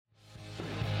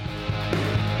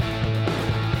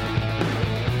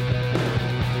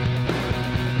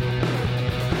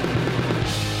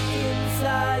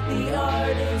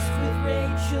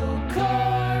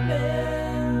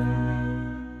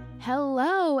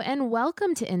and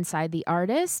welcome to Inside the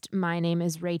Artist. My name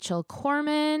is Rachel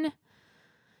Corman.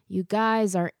 You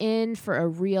guys are in for a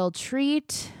real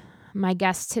treat. My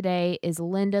guest today is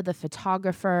Linda the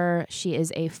photographer. She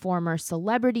is a former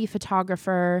celebrity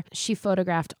photographer. She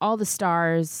photographed all the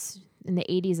stars in the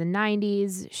 80s and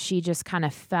 90s. She just kind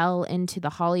of fell into the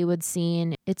Hollywood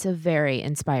scene. It's a very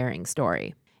inspiring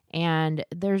story. And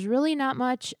there's really not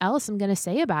much else I'm going to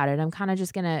say about it. I'm kind of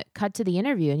just going to cut to the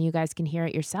interview and you guys can hear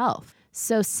it yourself.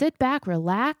 So sit back,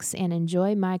 relax, and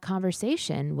enjoy my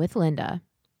conversation with Linda.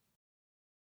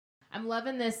 I'm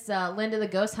loving this Linda the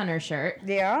Ghost Hunter shirt.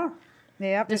 Yeah.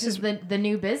 Yeah. This is the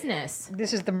new business.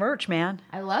 This is the merch, man.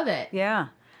 I love it. Yeah.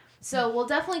 So we'll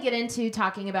definitely get into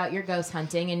talking about your ghost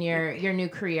hunting and your new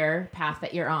career path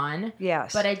that you're on.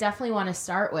 Yes. But I definitely want to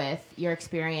start with your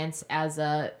experience as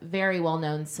a very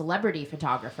well-known celebrity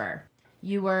photographer.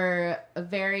 You were a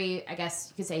very, I guess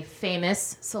you could say,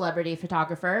 famous celebrity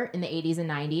photographer in the 80s and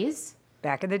 90s.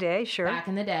 Back in the day, sure. Back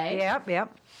in the day.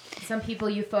 Yep. Some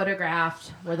people you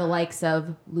photographed were the likes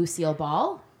of Lucille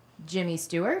Ball, Jimmy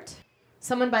Stewart,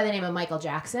 someone by the name of Michael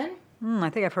Jackson. I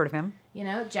think I've heard of him. You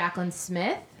know, Jacqueline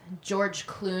Smith, George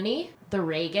Clooney, the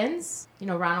Reagans. You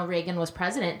know, Ronald Reagan was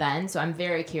president then, so I'm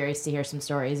very curious to hear some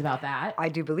stories about that. I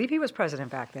do believe he was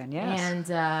president back then, yes.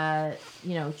 And,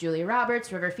 you know, Julia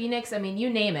Roberts, River Phoenix. I mean, you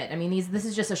name it. I mean, this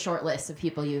is just a short list of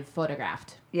people you've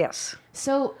photographed. Yes.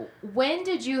 So when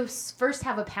did you first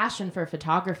have a passion for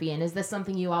photography, and is this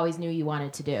something you always knew you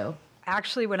wanted to do?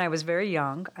 Actually, when I was very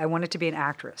young, I wanted to be an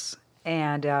actress.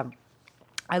 And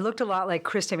I looked a lot like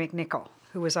Christy McNichol,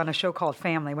 who was on a show called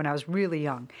Family when I was really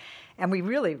young. And we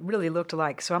really, really looked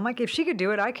alike. So I'm like, if she could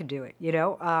do it, I could do it, you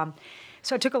know?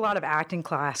 So I took a lot of acting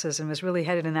classes and was really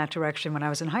headed in that direction when I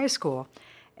was in high school.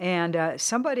 And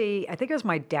somebody, I think it was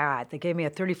my dad, that gave me a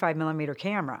 35 millimeter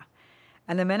camera.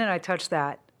 And the minute I touched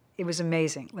that, it was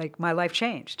amazing. Like, my life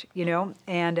changed, you know?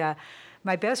 And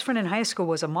my best friend in high school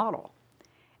was a model.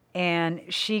 And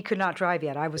she could not drive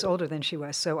yet. I was older than she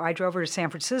was. So I drove her to San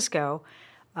Francisco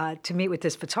to meet with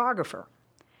this photographer.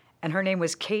 And her name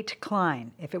was Kate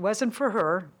Klein. If it wasn't for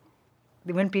her,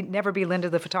 it wouldn't never be Linda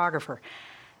the photographer.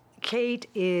 Kate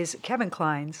is Kevin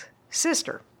Kline's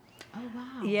sister. Oh,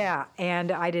 wow. Yeah,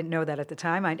 and I didn't know that at the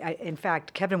time. In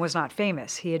fact, Kevin was not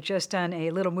famous. He had just done a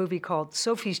little movie called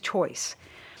Sophie's Choice,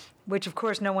 which, of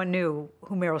course, no one knew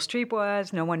who Meryl Streep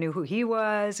was. No one knew who he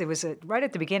was. It was right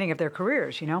at the beginning of their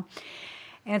careers, you know.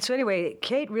 And so anyway,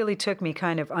 Kate really took me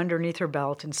kind of underneath her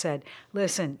belt and said,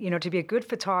 listen, you know, to be a good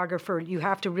photographer, you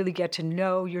have to really get to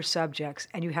know your subjects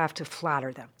and you have to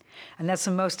flatter them. And that's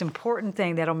the most important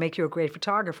thing that'll make you a great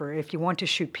photographer if you want to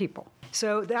shoot people.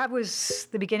 So that was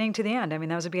the beginning to the end. I mean,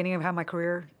 that was the beginning of how my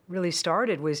career really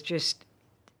started, was just,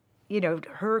 you know,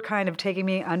 her kind of taking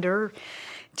me under,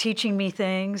 teaching me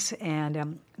things.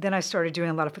 And then I started doing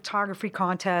a lot of photography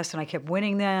contests, and I kept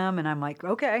winning them. And I'm like,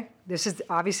 okay, this is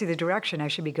obviously the direction I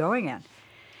should be going in.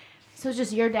 So it's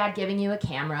just your dad giving you a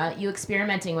camera, you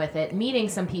experimenting with it, meeting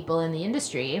some people in the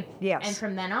industry. Yes. And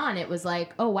from then on, it was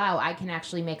like, oh, wow, I can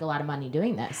actually make a lot of money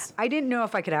doing this. I didn't know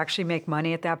if I could actually make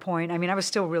money at that point. I mean, I was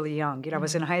still really young. You know, I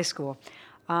was in high school.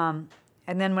 And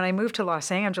then when I moved to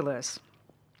Los Angeles,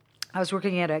 I was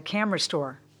working at a camera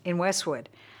store in Westwood.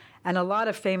 And a lot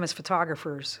of famous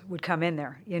photographers would come in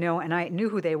there, you know, and I knew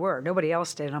who they were. Nobody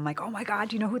else did. And I'm like, oh, my God,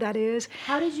 do you know who that is?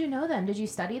 How did you know them? Did you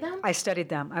study them? I studied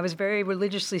them. I was very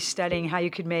religiously studying how you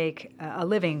could make a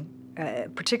living,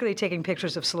 particularly taking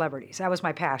pictures of celebrities. That was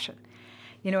my passion.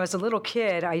 You know, as a little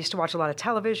kid, I used to watch a lot of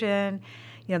television,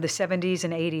 you know, the 70s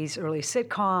and 80s early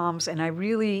sitcoms, and I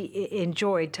really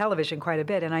enjoyed television quite a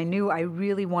bit. And I knew I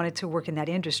really wanted to work in that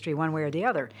industry one way or the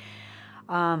other.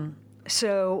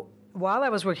 So while I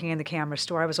was working in the camera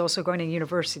store, I was also going to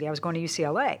university. I was going to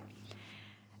UCLA.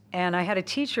 And I had a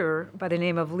teacher by the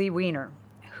name of Lee Weiner,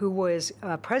 who was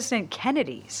President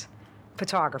Kennedy's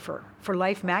photographer for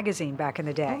Life magazine back in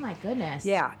the day. Oh, my goodness.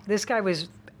 Yeah, this guy was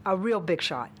a real big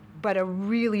shot, but a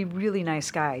really, really nice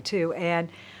guy, too. And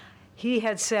he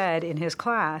had said in his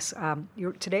class,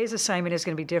 today's assignment is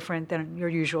going to be different than your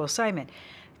usual assignment.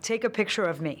 Take a picture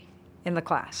of me in the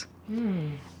class.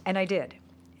 And I did.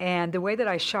 And the way that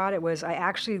I shot it was I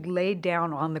actually laid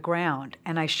down on the ground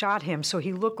and I shot him so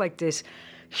he looked like this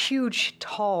huge,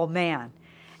 tall man.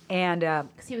 And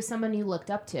because he was someone you looked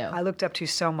up to. I looked up to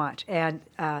so much. And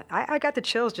I got the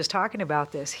chills just talking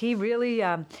about this. He really,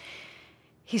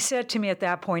 he said to me at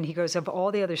that point, he goes, of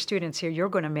all the other students here, you're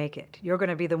going to make it. You're going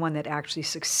to be the one that actually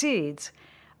succeeds.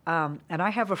 And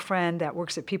I have a friend that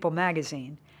works at People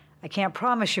magazine. I can't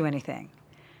promise you anything.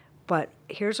 But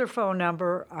here's her phone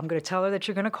number. I'm going to tell her that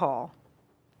you're going to call.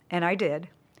 And I did.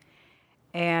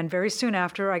 And very soon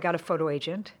after, I got a photo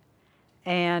agent.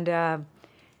 And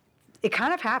it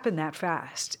kind of happened that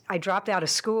fast. I dropped out of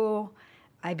school.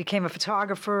 I became a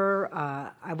photographer.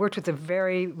 I worked with a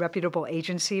very reputable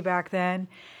agency back then.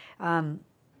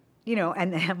 You know,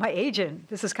 and my agent,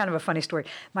 this is kind of a funny story.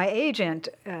 My agent,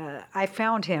 I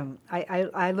found him.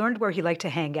 I learned where he liked to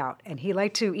hang out, and he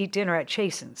liked to eat dinner at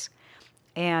Chasen's.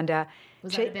 And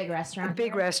was that a big restaurant? A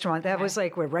big restaurant. That was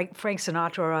like where Frank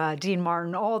Sinatra, Dean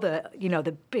Martin, all the, you know,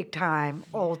 the big time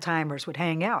old timers would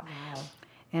hang out. Wow.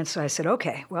 And so I said,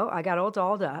 okay, well, I got all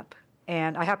dolled up,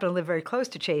 and I happened to live very close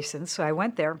to Chasen's, so I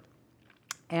went there.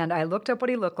 And I looked up what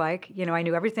he looked like. You know, I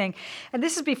knew everything. And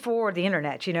this is before the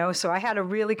internet, you know, so I had to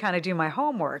really kind of do my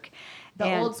homework.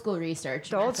 The old school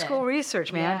research. The old school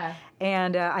research, man. Yeah.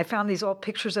 And I found these old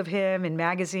pictures of him in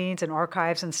magazines and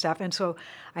archives and stuff. And so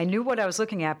I knew what I was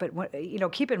looking at. But, you know,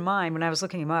 keep in mind, when I was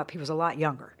looking him up, he was a lot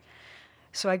younger.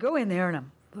 So I go in there, and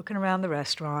I'm looking around the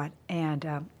restaurant.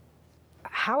 And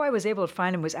how I was able to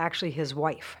find him was actually his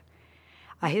wife.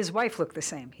 His wife looked the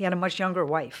same. He had a much younger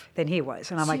wife than he was.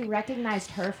 And I'm so like, you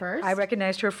recognized her first? I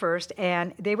recognized her first,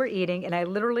 and they were eating, and I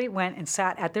literally went and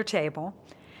sat at their table,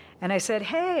 and I said,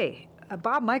 hey,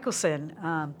 Bob Michelson,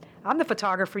 I'm the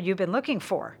photographer you've been looking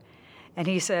for. And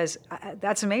he says,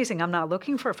 that's amazing. I'm not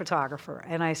looking for a photographer.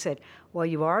 And I said, well,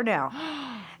 you are now.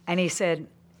 And he said,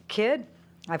 kid,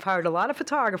 I've hired a lot of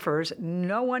photographers.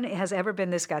 No one has ever been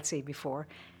this gutsy before.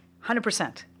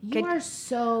 100%. You are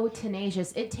so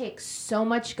tenacious. It takes so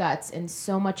much guts and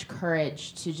so much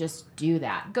courage to just do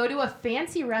that. Go to a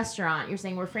fancy restaurant, you're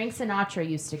saying where Frank Sinatra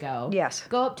used to go. Yes.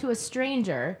 Go up to a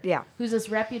stranger who's this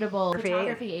reputable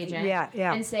photography agent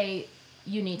and say,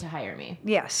 you need to hire me.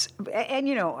 Yes. And,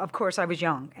 you know, of course, I was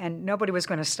young, and nobody was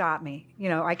going to stop me. You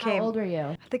know, I came... How old were you?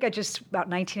 I think I just about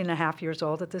 19 and a half years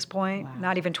old at this point. Wow.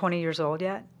 Not even 20 years old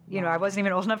yet. You know, I wasn't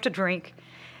even old enough to drink.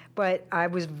 But I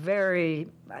was the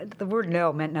word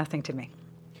no meant nothing to me.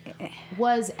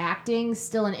 Was acting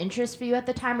still an interest for you at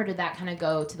the time, or did that kind of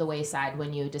go to the wayside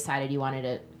when you decided you wanted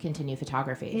to continue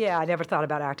photography? Yeah, I never thought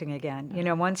about acting again. You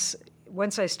know, once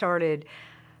I started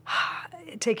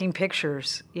taking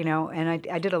pictures, you know, and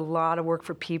I did a lot of work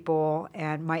for people,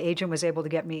 and my agent was able to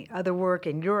get me other work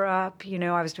in Europe. You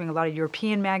know, I was doing a lot of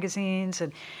European magazines,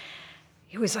 and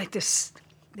it was like this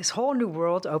whole new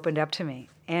world opened up to me.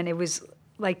 And it was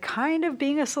like kind of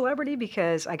being a celebrity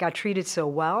because I got treated so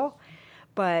well,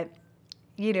 but,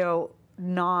 you know,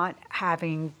 not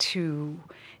having to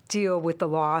deal with the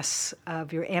loss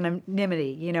of your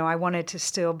anonymity. You know, I wanted to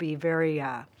still be very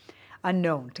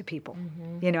unknown to people.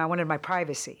 Mm-hmm. You know, I wanted my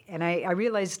privacy. And I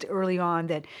realized early on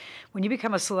that when you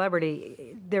become a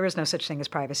celebrity, there is no such thing as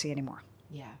privacy anymore.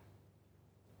 Yeah.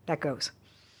 That goes.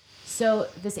 So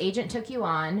this agent took you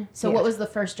on. So what was the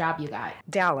first job you got?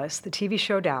 Dallas, the TV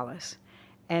show Dallas.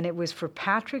 And it was for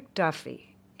Patrick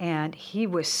Duffy, and he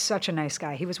was such a nice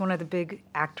guy. He was one of the big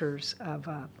actors of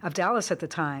Dallas at the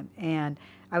time, and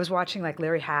I was watching like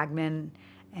Larry Hagman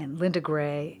and Linda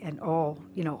Gray and all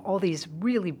these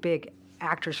really big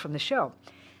actors from the show.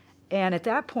 And at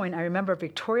that point, I remember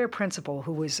Victoria Principal,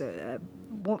 who was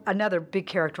another big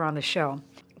character on the show,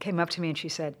 came up to me and she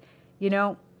said, you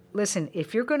know, listen,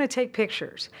 if you're going to take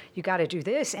pictures, you got to do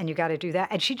this and you got to do that.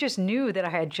 And she just knew that I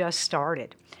had just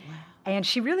started. Wow. And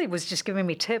she really was just giving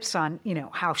me tips on, you know,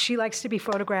 how she likes to be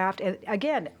photographed. And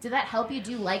again... Did that help you? Do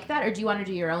you like that, or do you want to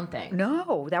do your own thing?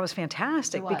 No, that was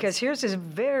fantastic. Because here's this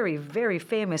very, very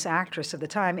famous actress of the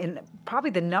time in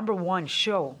probably the #1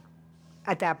 show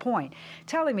at that point,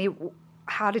 telling me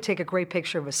how to take a great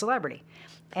picture of a celebrity.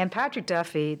 And Patrick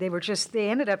Duffy, they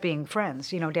ended up being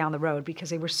friends, you know, down the road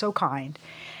because they were so kind.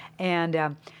 And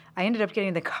I ended up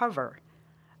getting the cover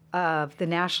of the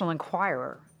National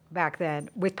Enquirer back then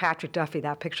with Patrick Duffy,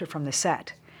 that picture from the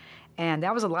set. And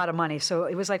that was a lot of money. So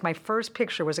it was like my first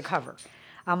picture was a cover.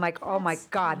 I'm like, oh my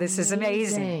God, this is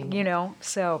amazing, you know?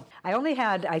 So I only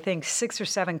had, I think, 6 or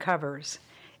 7 covers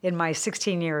in my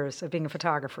 16 years of being a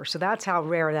photographer. So that's how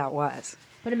rare that was.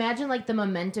 But imagine like the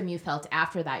momentum you felt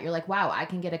after that. You're like, wow, I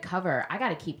can get a cover. I got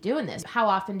to keep doing this. How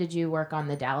often did you work on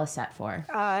the Dallas set for?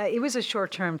 It was a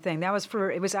short-term thing.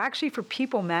 It was actually for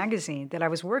People magazine that I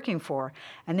was working for,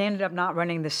 and they ended up not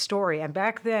running the story. And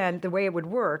back then, the way it would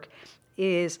work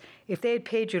is if they had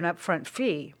paid you an upfront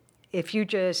fee, if you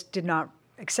just did not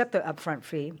accept the upfront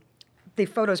fee, the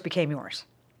photos became yours.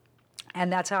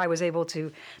 And that's how I was able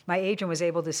to, my agent was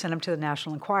able to send them to the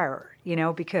National Enquirer, you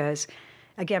know, because...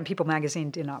 Again, People magazine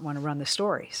did not want to run the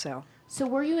story, so. So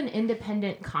were you an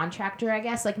independent contractor, I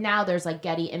guess? Like now there's like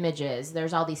Getty Images,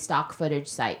 there's all these stock footage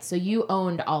sites. So you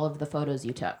owned all of the photos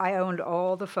you took. I owned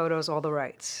all the photos, all the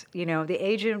rights. You know, the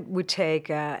agent would take,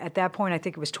 at that point, I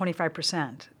think it was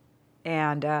 25%.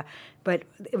 And, but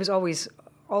it was always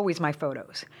always my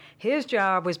photos. His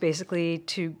job was basically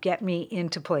to get me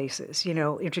into places,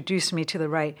 introduce me to the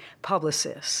right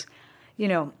publicists,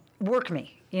 work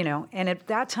me, And at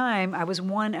that time, I was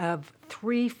one of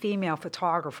 3 female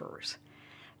photographers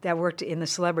that worked in the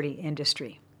celebrity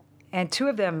industry. And 2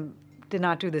 of them did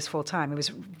not do this full time. It was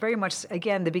very much,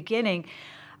 again, the beginning.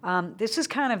 This is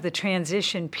kind of the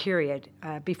transition period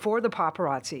before the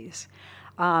paparazzis.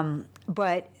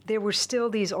 But there were still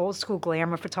these old school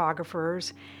glamour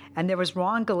photographers, and there was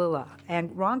Ron Galilla.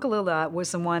 And Ron Galilla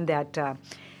was the one that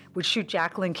would shoot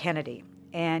Jacqueline Kennedy,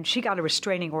 and she got a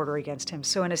restraining order against him.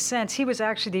 So in a sense, he was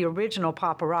actually the original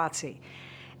paparazzi.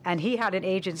 And he had an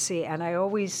agency, and I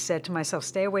always said to myself,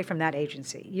 stay away from that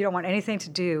agency. You don't want anything to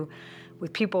do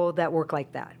with people that work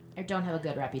like that. Or don't have a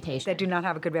good reputation. That do not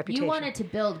have a good reputation. You wanted to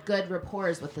build good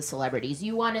rapport with the celebrities.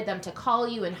 You wanted them to call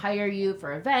you and hire you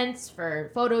for events,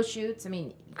 for photo shoots. I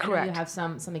mean, correct. You have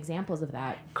some examples of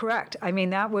that. Correct. I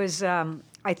mean, that was,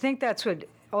 I think that's what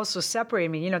also separated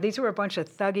me. These were a bunch of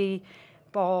thuggy,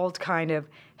 bald, kind of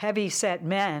heavy-set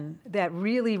men that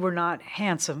really were not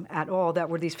handsome at all, that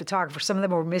were these photographers. Some of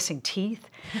them were missing teeth.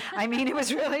 I mean, it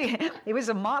was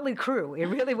a motley crew. It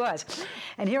really was.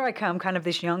 And here I come, kind of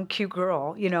this young, cute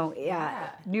girl,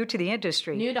 new to the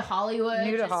industry. New to Hollywood.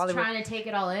 Trying to take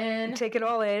it all in.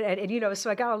 And so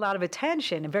I got a lot of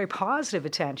attention, and very positive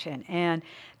attention. And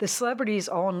the celebrities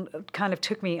all kind of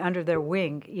took me under their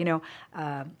wing.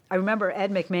 I remember Ed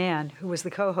McMahon, who was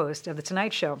the co-host of The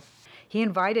Tonight Show. He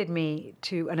invited me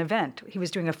to an event. He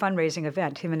was doing a fundraising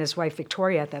event, him and his wife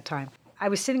Victoria at that time. I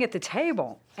was sitting at the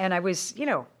table, and I was,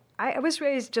 I was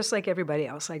raised just like everybody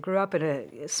else. I grew up in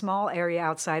a small area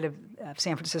outside of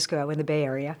San Francisco in the Bay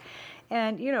Area.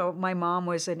 And, my mom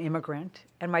was an immigrant,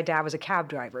 and my dad was a cab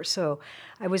driver. So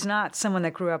I was not someone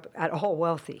that grew up at all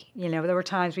wealthy. There were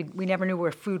times we never knew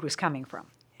where food was coming from.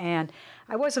 And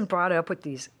I wasn't brought up with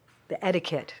the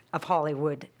etiquette of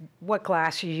Hollywood, what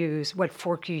glass you use, what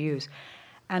fork you use.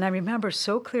 And I remember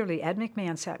so clearly, Ed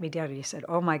McMahon sat me down and he said,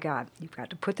 oh my God, you've got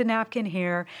to put the napkin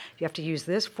here, you have to use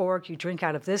this fork, you drink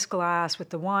out of this glass with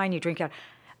the wine, you drink out.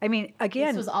 I mean, again.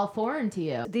 This was all foreign to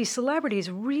you. These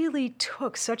celebrities really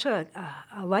took such a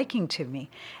liking to me,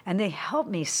 and they helped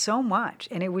me so much,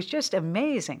 and it was just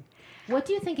amazing. What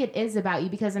do you think it is about you?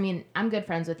 Because, I'm good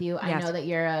friends with you. Yes. I know that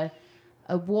you're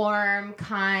a warm,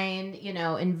 kind,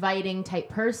 inviting type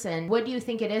person. What do you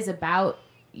think it is about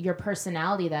your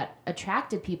personality that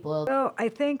attracted people? Well, I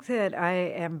think that I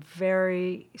am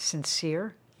very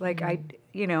sincere. Like,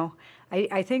 mm-hmm.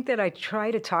 I think that I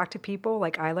try to talk to people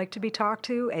like I like to be talked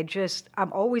to, and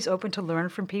I'm always open to learn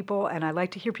from people, and I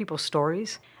like to hear people's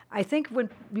stories. I think when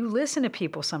you listen to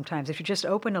people sometimes, if you're just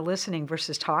open to listening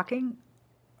versus talking,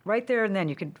 right there and then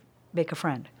you can make a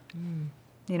friend,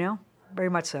 Very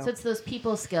much so. So it's those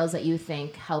people skills that you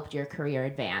think helped your career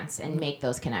advance and make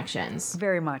those connections.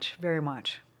 Very much, very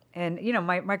much. And,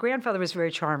 my grandfather was very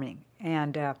charming.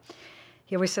 And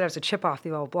he always said I was a chip off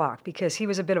the old block because he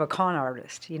was a bit of a con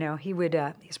artist. He's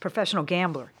a professional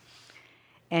gambler.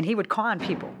 And he would con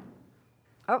people.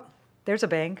 Oh, there's a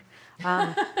bang.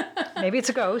 Maybe it's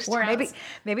a ghost.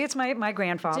 Maybe it's my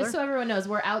grandfather. Just so everyone knows,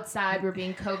 we're outside. We're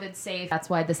being COVID safe. That's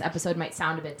why this episode might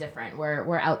sound a bit different.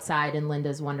 We're outside in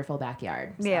Linda's wonderful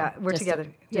backyard. So yeah, we're together.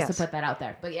 Just to put that out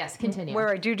there. But yes, continue. Where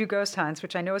I do ghost hunts,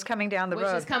 which I know is coming down the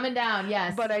road. Which is coming down,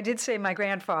 yes. But I did say my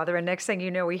grandfather, and next thing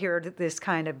you know, we hear this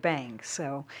kind of bang.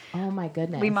 So. Oh my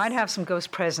goodness. We might have some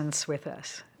ghost presence with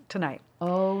us tonight.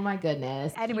 Oh my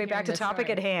goodness. Anyway, back to topic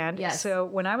at hand. Yes. So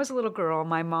when I was a little girl,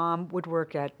 my mom would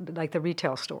work at the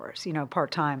retail stores,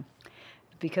 part-time,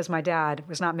 because my dad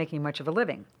was not making much of a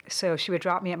living. So she would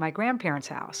drop me at my grandparents'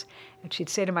 house, and she'd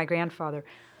say to my grandfather,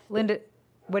 Linda,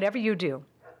 whatever you do,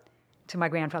 to my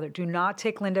grandfather, do not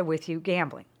take Linda with you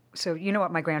gambling. So you know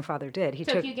what my grandfather did. He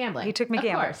took you gambling. He took me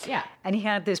gambling. Of course, yeah. And he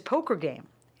had this poker game,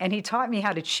 and he taught me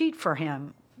how to cheat for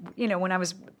him. When I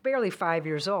was barely 5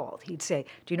 years old, he'd say,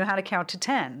 do you know how to count to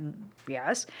 10?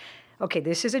 Yes. Okay,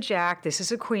 this is a jack, this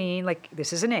is a queen,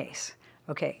 this is an ace.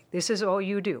 Okay, this is all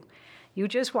you do. You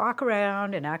just walk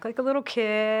around and act like a little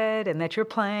kid and that you're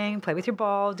playing, play with your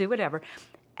ball, do whatever.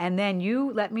 And then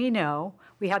you let me know.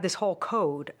 We had this whole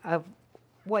code of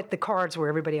what the cards were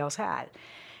everybody else had.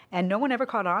 And no one ever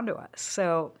caught on to us.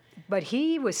 But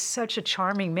he was such a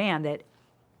charming man that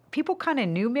people kind of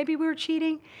knew maybe we were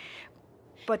cheating,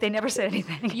 but they never said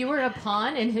anything. You were a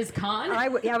pawn in his con? I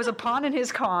was a pawn in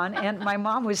his con, and my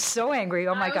mom was so angry.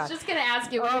 Oh, my God. I was just going to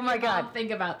ask you, what did your mom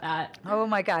think about that? Oh,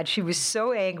 my God. She was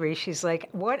so angry. She's like,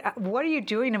 what are you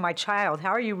doing to my child? How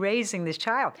are you raising this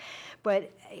child?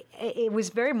 But it was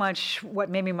very much what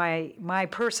made me my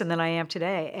person that I am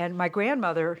today. And my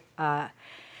grandmother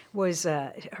was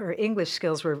her English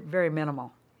skills were very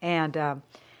minimal. And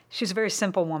she was a very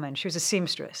simple woman. She was a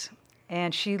seamstress.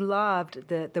 And she loved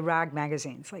the rag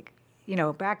magazines. Like, you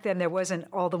know, back then there wasn't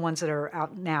all the ones that are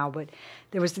out now, but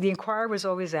there was, the Inquirer was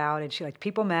always out, and she liked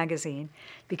People magazine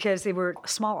because they were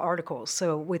small articles.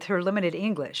 So with her limited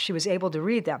English, she was able to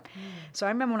read them. So I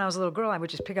remember when I was a little girl, I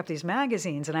would just pick up these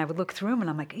magazines and I would look through them, and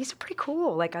I'm like, these are pretty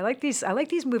cool. Like, I like these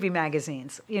movie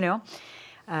magazines, you know.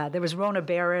 There was Rona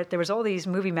Barrett. There was all these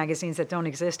movie magazines that don't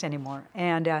exist anymore.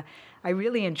 And I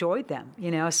really enjoyed them,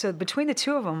 you know. So between the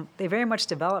two of them, they very much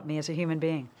developed me as a human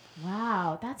being.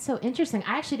 Wow, that's so interesting.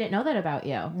 I actually didn't know that about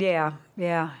you. Yeah,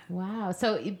 yeah. Wow.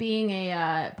 So being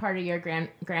a part of your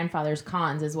grandfather's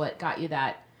cons is what got you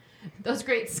those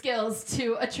great skills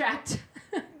to attract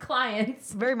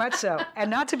clients. Very much so.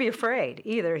 And not to be afraid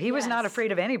either. He was not Yes.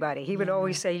 afraid of anybody. He would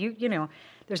always say, you know,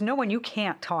 there's no one you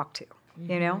can't talk to.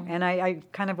 You know, and I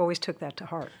kind of always took that to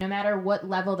heart. No matter what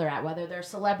level they're at, whether they're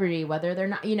celebrity, whether they're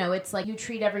not, you know, it's like you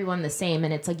treat everyone the same,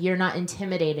 and it's like you're not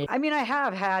intimidated. I mean, I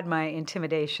have had my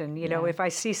intimidation. You know, Yeah. if I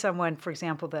see someone, for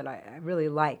example, that I really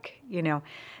like, you know,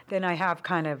 then I have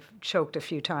kind of choked a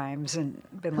few times and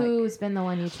been like. Who's been the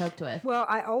one you choked with? Well,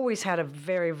 I always had a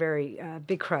very, very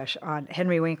big crush on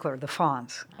Henry Winkler, the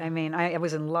Fonz. I mean, I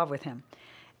was in love with him.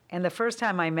 And the first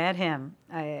time I met him,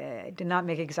 I did not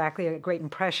make exactly a great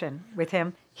impression with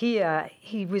him. He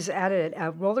was at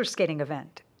a roller skating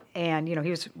event, and you know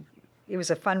it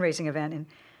was a fundraising event, and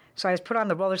so I was put on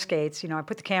the roller skates. You know, I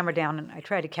put the camera down and I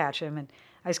tried to catch him, and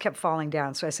I just kept falling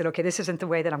down. So I said, okay, this isn't the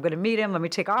way that I'm going to meet him. Let me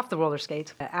take off the roller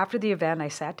skates. After the event, I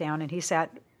sat down, and he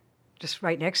sat just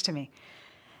right next to me,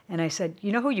 and I said,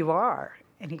 you know who you are?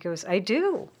 And he goes, I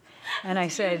do. And I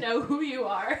said, You know who you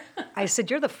are. I said,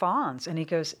 you're the Fonz. And he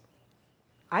goes,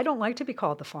 I don't like to be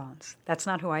called the Fonz. That's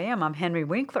not who I am. I'm Henry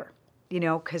Winkler. You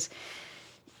know, because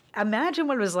imagine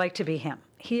what it was like to be him.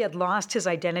 He had lost his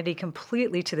identity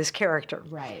completely to this character.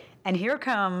 Right. And here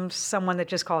comes someone that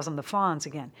just calls him the Fonz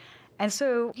again. And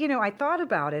so, you know, I thought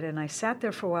about it, and I sat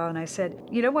there for a while, and I said,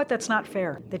 you know what, that's not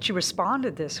fair that you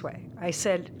responded this way. I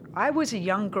said, I was a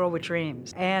young girl with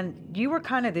dreams, and you were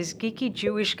kind of this geeky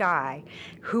Jewish guy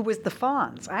who was the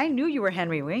Fonz. I knew you were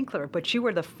Henry Winkler, but you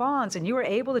were the Fonz, and you were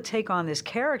able to take on this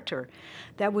character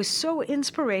that was so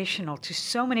inspirational to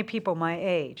so many people my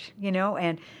age, you know,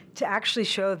 and to actually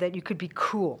show that you could be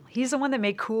cool. He's the one that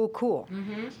made cool cool.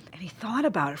 Mm-hmm. And he thought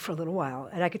about it for a little while,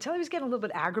 and I could tell he was getting a little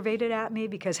bit aggravated at me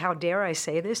because how dare I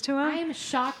say this to him? I am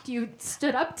shocked you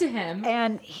stood up to him.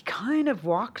 And he kind of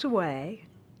walked away,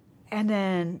 and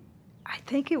then I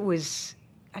think it was,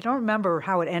 I don't remember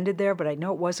how it ended there, but I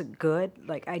know it wasn't good.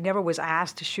 Like, I never was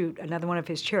asked to shoot another one of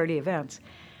his charity events.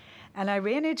 And I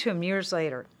ran into him years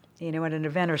later, you know, at an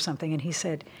event or something, and he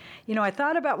said, you know, I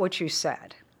thought about what you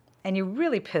said, and you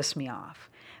really pissed me off.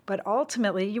 But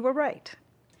ultimately, you were right.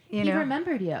 You He know?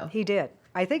 remembered you. He did.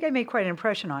 I think I made quite an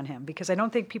impression on him because I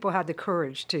don't think people had the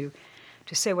courage to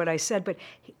say what I said. But,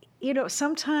 you know,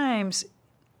 sometimes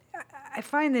I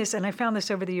find this, and I found this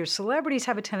over the years, celebrities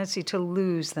have a tendency to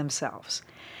lose themselves.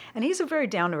 And he's a very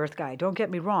down-to-earth guy, don't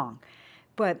get me wrong.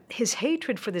 But his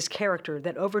hatred for this character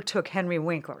that overtook Henry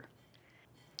Winkler,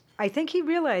 I think he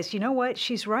realized, you know what,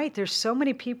 she's right. There's so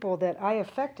many people that I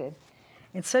affected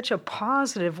in such a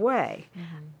positive way.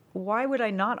 Mm-hmm. Why would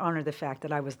I not honor the fact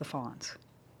that I was the Fonz?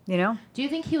 You know? Do you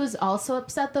think he was also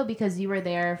upset, though, because you were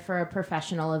there for a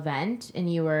professional event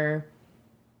and you were,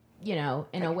 you know,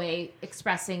 in a way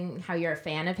expressing how you're a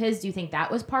fan of his? Do you think that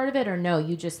was part of it, or no,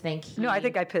 you just think he... No, I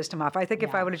think I pissed him off. I think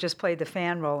if I would have just played the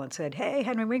fan role and said, hey,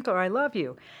 Henry Winkler, I love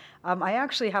you. I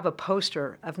actually have a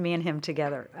poster of me and him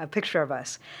together, a picture of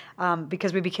us,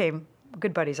 because we became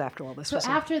good buddies after all this. So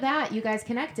after that, you guys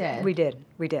connected. We did.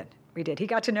 He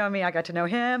got to know me, I got to know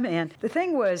him. And the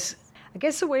thing was, I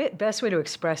guess the best way to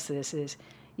express this is,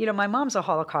 you know, my mom's a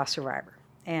Holocaust survivor.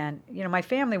 And, you know, my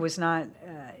family was not,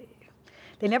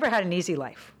 they never had an easy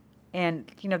life. And,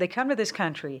 you know, they come to this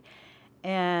country.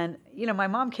 And, you know, my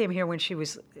mom came here when she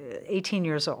was 18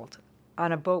 years old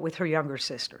on a boat with her younger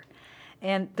sister.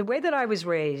 And the way that I was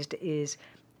raised is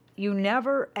you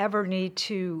never, ever need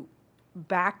to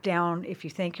back down if you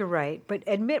think you're right, but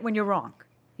admit when you're wrong,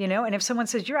 you know? And if someone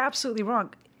says, you're absolutely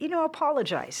wrong, you know,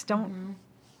 apologize.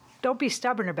 Don't be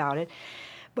stubborn about it.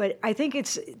 But I think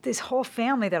it's this whole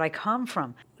family that I come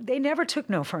from. They never took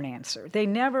no for an answer. They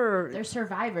never... They're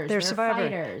survivors. They're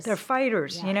fighters. They're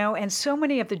fighters, yeah. You know? And so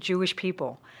many of the Jewish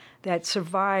people that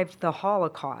survived the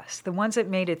Holocaust, the ones that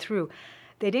made it through,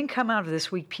 they didn't come out of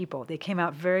this weak people. They came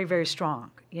out very, very strong,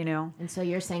 you know? And so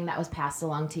you're saying that was passed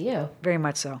along to you? Very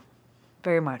much so.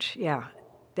 Very much, yeah.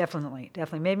 Definitely.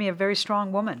 Made me a very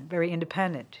strong woman, very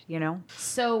independent, you know.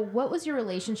 So what was your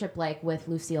relationship like with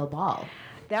Lucille Ball?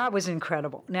 That was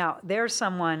incredible. Now, there's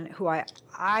someone who I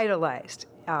idolized.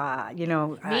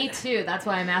 Me too. That's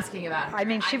why I'm asking about her. I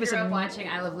mean, she was grew up watching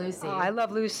I Love Lucy. I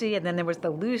Love Lucy, and then there was the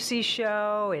Lucy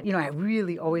Show. And, I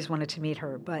really always wanted to meet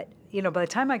her. But, by the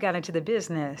time I got into the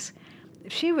business,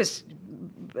 she was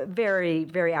very,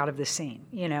 very out of the scene.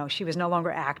 She was no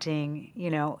longer acting.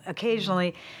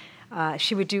 Occasionally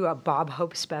she would do a Bob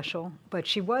Hope special, but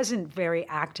she wasn't very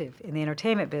active in the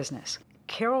entertainment business.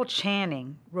 Carol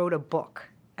Channing wrote a book,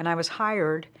 and I was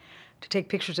hired to take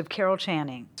pictures of Carol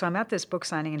Channing. So I'm at this book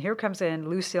signing, and here comes in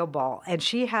Lucille Ball, and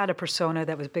she had a persona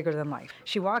that was bigger than life.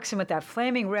 She walks in with that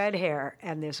flaming red hair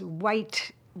and this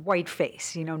white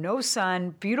face, no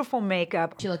sun, beautiful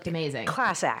makeup. She looked amazing.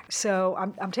 Class act. So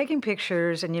I'm taking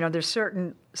pictures, and, there's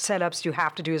certain setups you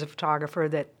have to do as a photographer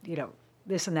that,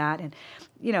 this and that. And,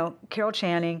 Carol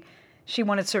Channing, she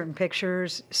wanted certain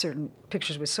pictures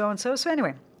with so-and-so. So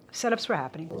anyway, setups were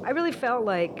happening. I really felt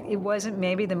like it wasn't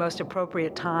maybe the most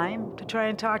appropriate time to try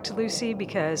and talk to Lucy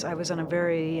because I was on a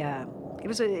very, it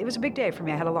was a big day for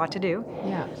me. I had a lot to do.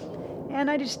 Yeah.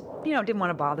 And I just, didn't want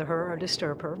to bother her or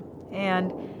disturb her.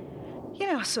 And,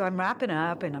 so I'm wrapping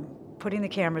up and I'm putting the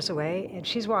cameras away, and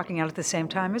she's walking out at the same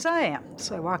time as I am.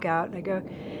 So I walk out and I go,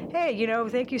 hey,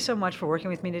 thank you so much for working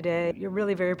with me today. You're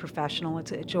really very professional.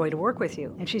 It's a joy to work with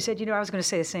you. And she said, I was going to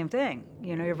say the same thing.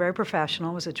 You're very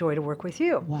professional. It was a joy to work with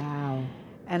you. Wow.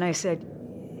 And I said,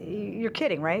 you're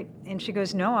kidding, right? And she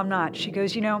goes, no, I'm not. She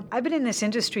goes, I've been in this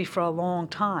industry for a long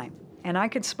time, and I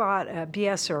could spot a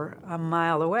BSer a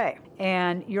mile away.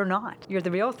 And you're not. You're the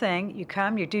real thing. You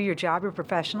come, you do your job, you're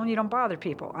professional, and you don't bother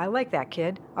people. I like that,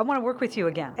 kid. I want to work with you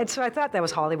again. And so I thought that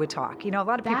was Hollywood talk. A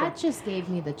lot of people... That just gave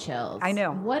me the chills. I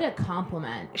know. What a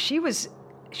compliment.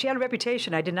 She had a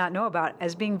reputation I did not know about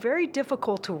as being very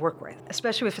difficult to work with,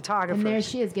 especially with photographers. And there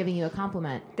she is giving you a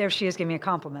compliment. There she is giving me a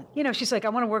compliment. She's like, I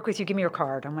want to work with you. Give me your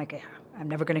card. I'm like, yeah, I'm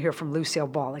never going to hear from Lucille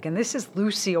Ball again. This is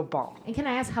Lucille Ball. And can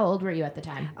I ask, how old were you at the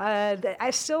time? I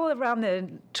still around the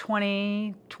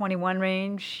 20, 21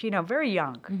 range, very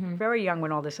young. Mm-hmm. Very young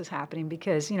when all this is happening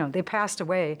because, they passed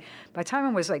away. By the time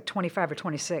I was like 25 or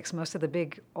 26, most of the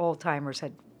big old-timers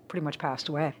had pretty much passed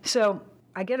away. So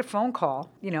I get a phone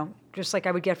call, just like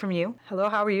I would get from you. Hello,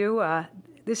 how are you?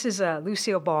 This is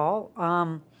Lucille Ball.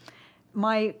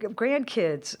 My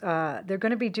grandkids, they're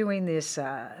going to be doing this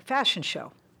fashion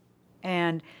show.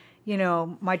 And,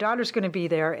 my daughter's going to be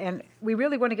there, and we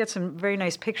really want to get some very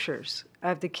nice pictures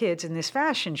of the kids in this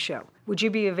fashion show. Would you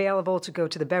be available to go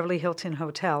to the Beverly Hilton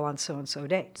Hotel on so-and-so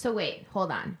date? So wait,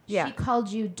 hold on. Yeah. She called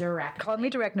you direct. Called me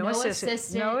direct, no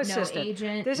assistant. No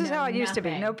agent. This is how it used to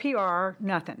be. No PR,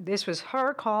 nothing. This was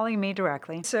her calling me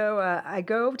directly. So I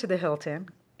go to the Hilton,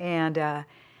 and,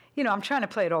 I'm trying to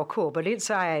play it all cool, but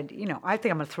inside, I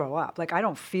think I'm going to throw up. Like, I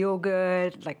don't feel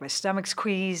good. Like, my stomach's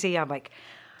queasy. I'm like,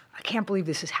 I can't believe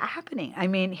this is happening. I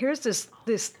mean, here's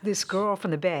this girl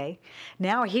from the Bay.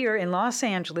 Now here in Los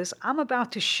Angeles, I'm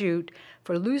about to shoot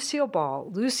for Lucille Ball,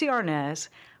 Lucy Arnaz,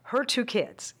 her two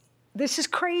kids. This is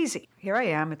crazy. Here I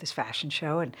am at this fashion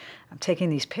show, and I'm taking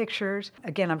these pictures.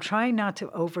 Again, I'm trying not to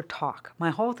overtalk. My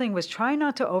whole thing was trying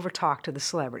not to overtalk to the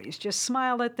celebrities. Just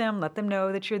smile at them, let them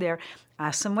know that you're there.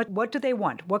 Ask them what do they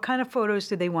want? What kind of photos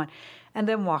do they want? And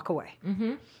then walk away.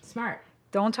 Mm-hmm. Smart.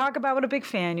 Don't talk about what a big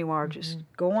fan you are. Just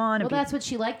go on. Well, that's what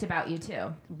she liked about you,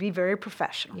 too. Be very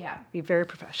professional. Yeah. Be very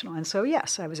professional. And so,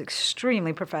 yes, I was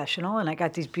extremely professional, and I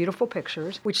got these beautiful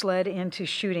pictures, which led into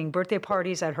shooting birthday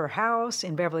parties at her house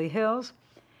in Beverly Hills.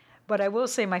 But I will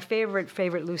say my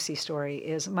favorite Lucy story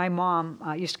is my mom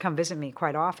used to come visit me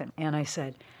quite often, and I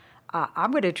said,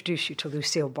 I'm going to introduce you to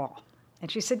Lucille Ball. And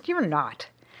she said, you're not.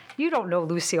 You don't know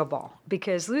Lucille Ball.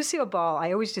 Because Lucille Ball,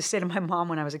 I always just say to my mom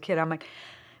when I was a kid, I'm like,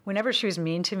 whenever she was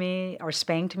mean to me or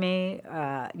spanked me,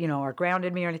 or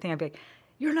grounded me or anything, I'd be like,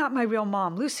 you're not my real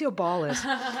mom. Lucille Ball is. So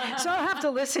I don't have to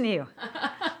listen to you.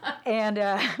 And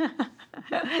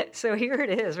so here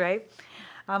it is, right?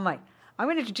 I'm like, I'm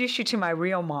going to introduce you to my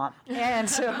real mom. And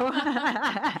so...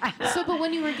 But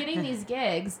when you were getting these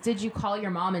gigs, did you call your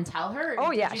mom and tell her?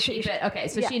 Oh, yeah. Okay,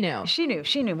 so she knew. She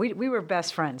knew. We were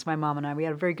best friends, my mom and I. We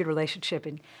had a very good relationship.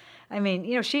 And I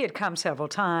mean, she had come several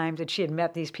times, and she had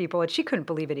met these people, and she couldn't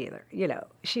believe it either.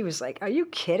 She was like, are you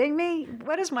kidding me?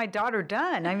 What has my daughter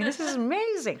done? I mean, this is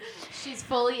amazing. She's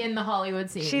fully in the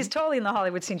Hollywood scene. She's totally in the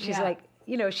Hollywood scene. She's like,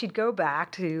 she'd go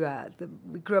back to,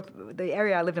 we grew up, the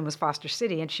area I lived in was Foster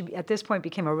City, and she, at this point,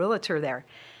 became a realtor there.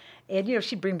 And,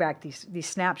 she'd bring back these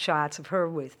snapshots of her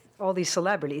with all these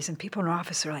celebrities, and people in her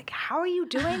office are like, how are you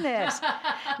doing this?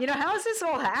 How is this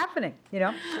all happening?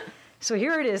 So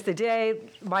here it is, the day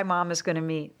my mom is going to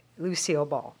meet Lucille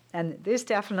Ball. And this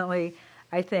definitely,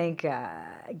 I think,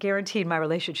 guaranteed my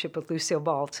relationship with Lucille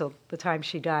Ball till the time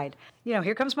she died.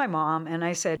 Here comes my mom, and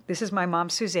I said, this is my mom,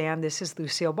 Suzanne, this is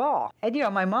Lucille Ball. And,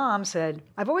 my mom said,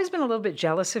 I've always been a little bit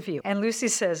jealous of you. And Lucy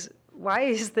says, why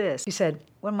is this? She said,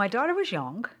 when my daughter was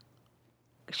young,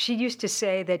 she used to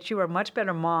say that you are a much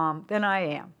better mom than I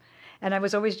am. And I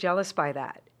was always jealous by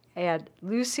that. And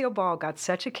Lucille Ball got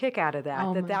such a kick out of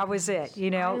that, that was it,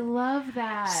 I love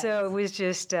that. So it was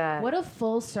just... what a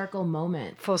full circle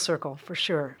moment. Full circle, for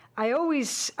sure. I've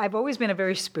always been a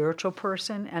very spiritual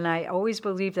person, and I always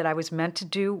believed that I was meant to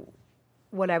do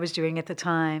what I was doing at the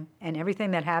time, and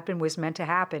everything that happened was meant to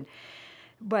happen.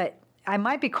 But I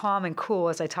might be calm and cool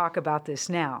as I talk about this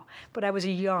now, but I was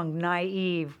a young,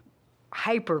 naive,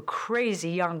 hyper, crazy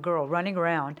young girl running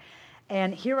around,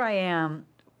 and here I am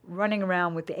running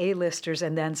around with the A-listers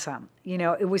and then some.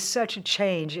 It was such a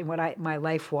change in what my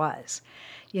life was.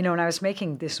 And I was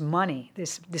making this money,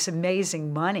 this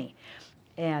amazing money.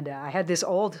 And I had this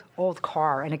old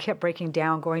car, and it kept breaking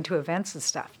down going to events and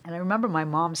stuff. And I remember my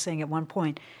mom saying at one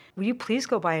point, will you please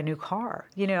go buy a new car?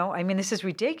 This is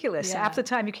ridiculous. Yeah. Half the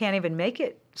time you can't even make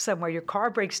it somewhere. Your car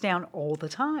breaks down all the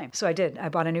time. So I did. I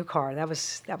bought a new car. That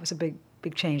was a big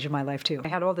change in my life, too. I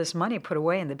had all this money put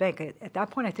away in the bank. At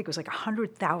that point, I think it was like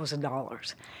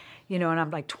 $100,000, and I'm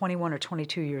like 21 or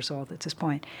 22 years old at this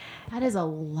point. That is a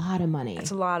lot of money. That's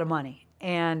a lot of money.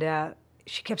 And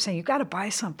she kept saying, you got to buy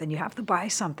something. You have to buy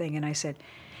something. And I said,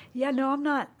 yeah, no, I'm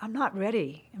not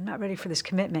ready. I'm not ready for this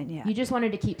commitment yet. You just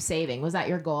wanted to keep saving. Was that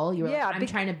your goal? You were Yeah, like, I'm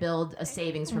trying to build a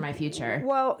savings for my future.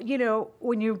 Well,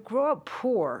 when you grow up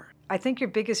poor, I think your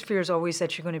biggest fear is always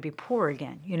that you're going to be poor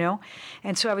again,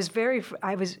 And so I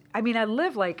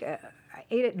lived like, I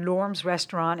ate at Norm's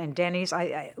restaurant and Denny's.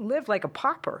 I lived like a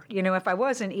pauper, if I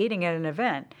wasn't eating at an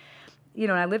event.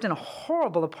 And I lived in a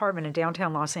horrible apartment in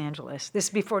downtown Los Angeles. This is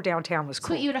before downtown was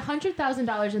cool. So you had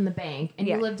 $100,000 in the bank, and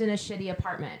Yeah. you lived in a shitty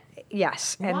apartment.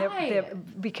 Yes. And Why?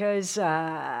 Because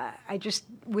I just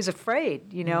was afraid,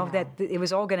 that it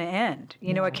was all going to end.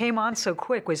 It came on so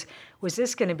quick. Was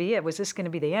this going to be it? Was this going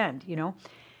to be the end,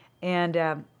 And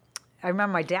I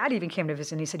remember my dad even came to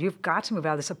visit, and he said, you've got to move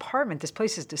out of this apartment. This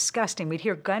place is disgusting. We'd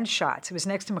hear gunshots. It was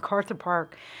next to MacArthur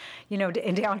Park,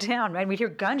 in downtown, right? We'd hear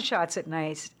gunshots at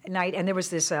night, and there was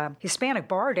this Hispanic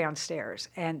bar downstairs,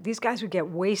 and these guys would get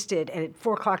wasted, and at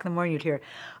 4 o'clock in the morning you'd hear,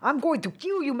 I'm going to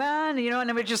kill you, man, and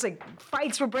it was just like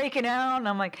fights were breaking out, and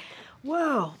I'm like,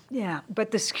 whoa, yeah.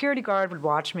 But the security guard would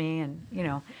watch me, and,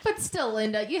 But still,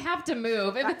 Linda, you have to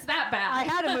move if it's that bad. I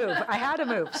had to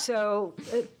move. So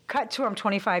cut to I'm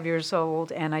 25 years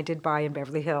old, and I did buy in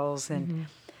Beverly Hills, and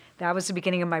that was the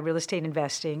beginning of my real estate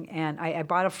investing. And I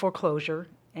bought a foreclosure,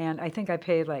 and I think I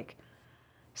paid like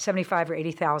 $75,000 or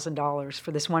 $80,000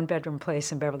 for this one-bedroom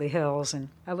place in Beverly Hills, and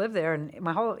I lived there. And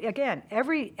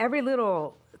every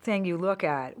little thing you look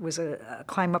at was a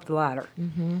climb up the ladder.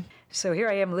 Mm-hmm. So here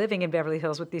I am living in Beverly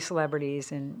Hills with these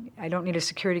celebrities, and I don't need a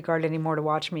security guard anymore to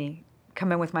watch me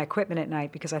come in with my equipment at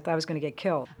night because I thought I was going to get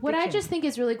killed. What I just think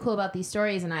is really cool about these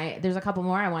stories, and there's a couple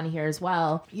more I want to hear as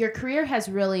well. Your career has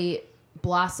really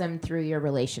blossomed through your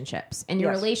relationships, and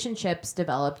your Yes. relationships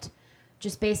developed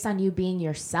just based on you being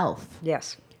yourself.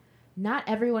 Yes. Not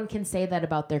everyone can say that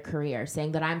about their career,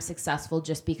 saying that I'm successful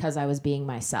just because I was being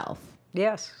myself.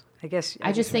 Yes. I guess.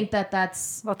 I just think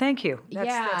that's... Well, thank you.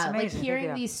 That's amazing. Like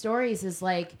hearing these stories is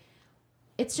like,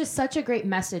 it's just such a great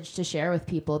message to share with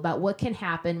people about what can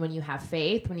happen when you have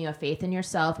faith in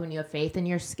yourself, when you have faith in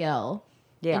your skill,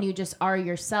 and you just are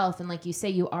yourself. And like you say,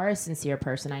 you are a sincere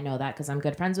person. I know that because I'm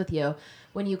good friends with you.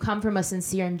 When you come from a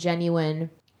sincere and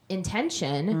genuine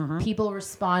intention, people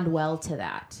respond well to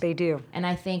that. They do. And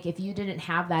I think if you didn't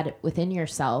have that within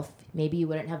yourself, maybe you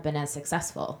wouldn't have been as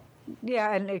successful.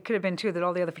 Yeah, and it could have been, too, that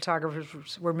all the other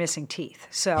photographers were missing teeth.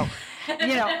 So,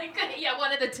 Yeah,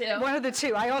 one of the two. One of the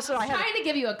two. I had trying to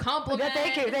give you a compliment.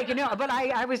 Thank you. No, but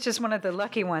I was just one of the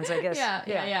lucky ones, I guess.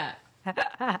 Yeah.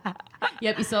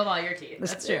 Yep, you still have all your teeth.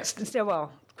 That's true. Still,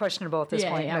 well, questionable at this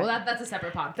point. Yeah. Well, that's a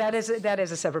separate podcast. That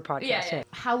is a separate podcast. Yeah.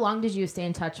 How long did you stay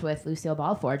in touch with Lucille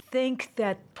Ball for? I think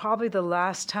that probably the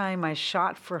last time I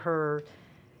shot for her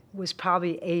was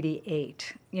probably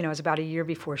 88. It was about a year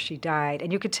before she died.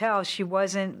 And you could tell she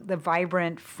wasn't the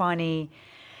vibrant, funny.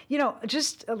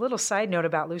 Just a little side note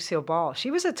about Lucille Ball.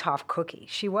 She was a tough cookie.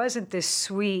 She wasn't this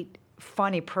sweet,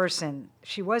 funny person.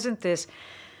 She wasn't this,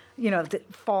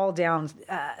 fall down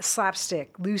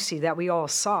slapstick Lucy that we all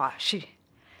saw.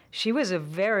 She was a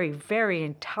very, very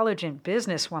intelligent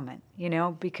businesswoman,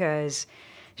 because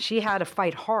she had to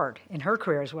fight hard in her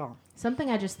career as well.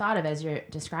 Something I just thought of as you're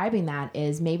describing that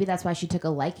is maybe that's why she took a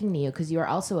liking to you, because you are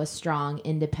also a strong,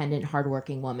 independent,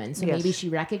 hardworking woman. So Yes. maybe she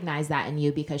recognized that in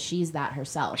you because she's that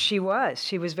herself. She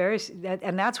was very,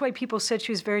 and that's why people said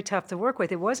she was very tough to work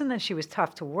with. It wasn't that she was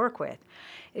tough to work with.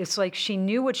 It's like she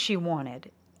knew what she wanted,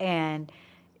 and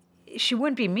she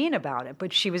wouldn't be mean about it,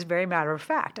 but she was very matter of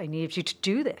fact. I need you to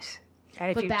do this. And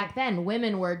if But you back then,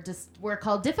 women were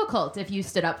called difficult if you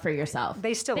stood up for yourself.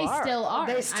 They still are.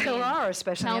 They still are,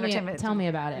 especially in entertainment. Tell me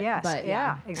about it. Yes, But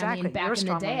yeah, exactly. I mean, back You're a in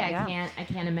the strong day, woman, I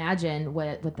can't imagine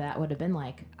what that would have been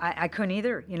like. I couldn't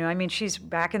either. You know, I mean, she's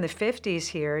back in the 50s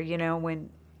here, you know, when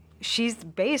she's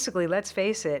basically, let's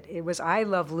face it, it was I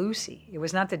Love Lucy. It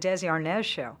was not the Desi Arnaz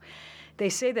show. They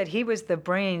say that he was the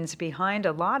brains behind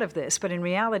a lot of this, but in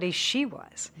reality, she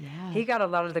was. Yeah. He got a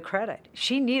lot of the credit.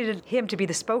 She needed him to be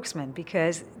the spokesman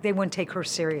because they wouldn't take her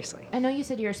seriously. I know you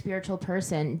said you're a spiritual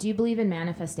person. Do you believe in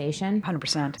manifestation?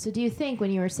 100%. So do you think when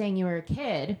you were saying you were a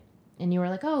kid and you were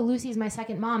like, oh, Lucy's my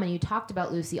second mom, and you talked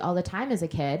about Lucy all the time as a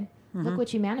kid, look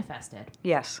what you manifested.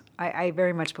 Yes, I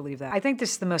very much believe that. I think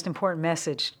this is the most important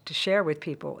message to share with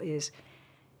people is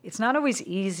it's not always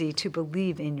easy to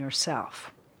believe in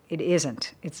yourself. It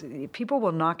isn't. People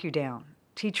will knock you down.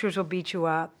 Teachers will beat you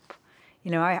up. You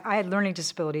know, I had learning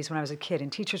disabilities when I was a kid, and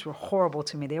teachers were horrible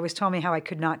to me. They always told me how I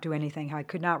could not do anything, how I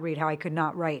could not read, how I could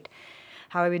not write,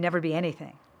 how I would never be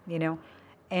anything, you know.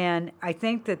 And I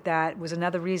think that was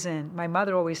another reason. My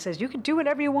mother always says, you can do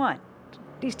whatever you want.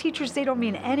 These teachers, they don't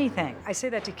mean anything. I say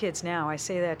that to kids now. I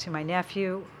say that to my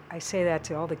nephew. I say that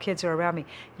to all the kids who are around me.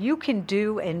 You can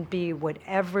do and be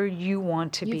whatever you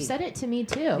want to be. You've said it to me,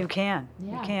 too. You can.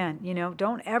 Yeah. You can. You know,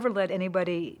 don't ever let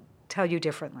anybody tell you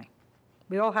differently.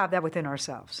 We all have that within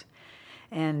ourselves.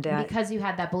 And because you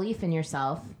had that belief in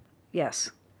yourself.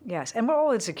 yes, yes. And we're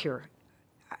all insecure.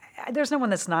 There's no one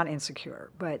that's not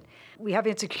insecure, but we have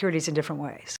insecurities in different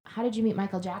ways. How did you meet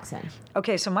Michael Jackson?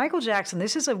 Okay, so Michael Jackson,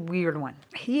 this is a weird one.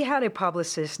 He had a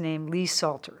publicist named Lee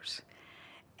Salters.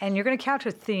 And you're going to catch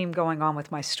a theme going on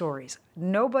with my stories.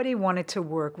 Nobody wanted to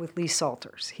work with Lee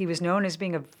Salters. He was known as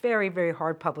being a very, very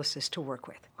hard publicist to work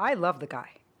with. I loved the guy.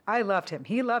 I loved him.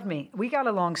 He loved me. We got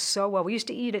along so well. We used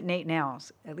to eat at Nate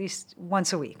Now's at least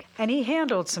once a week. And he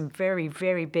handled some very,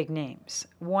 very big names,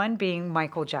 one being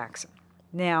Michael Jackson.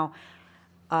 Now,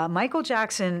 Michael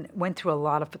Jackson went through a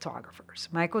lot of photographers.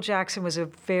 Michael Jackson was a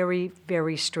very,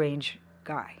 very strange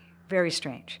guy, very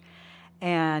strange.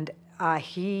 And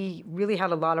he really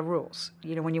had a lot of rules.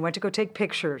 You know, when you went to go take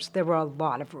pictures, there were a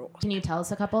lot of rules. Can you tell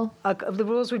us a couple? The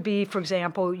rules would be, for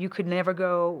example, you could never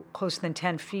go closer than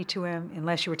 10 feet to him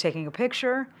unless you were taking a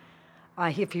picture.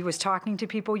 If he was talking to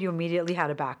people, you immediately had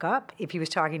to back up. If he was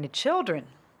talking to children,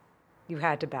 you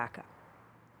had to back up.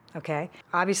 Okay?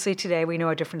 Obviously, today we know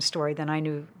a different story than I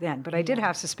knew then, but I did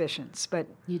have suspicions. But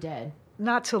You did.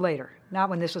 not till later, not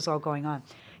when this was all going on.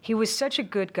 He was such a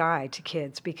good guy to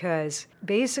kids because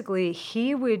basically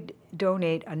he would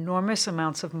donate enormous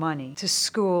amounts of money to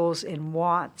schools in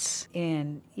Watts,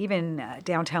 in even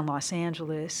downtown Los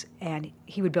Angeles, and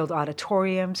he would build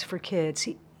auditoriums for kids.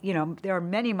 You know, there are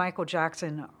many Michael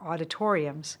Jackson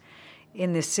auditoriums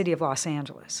in the city of Los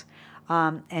Angeles.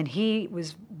 And he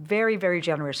was very, very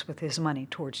generous with his money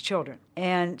towards children.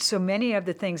 And so many of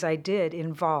the things I did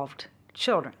involved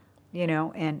children. You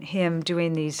know, and him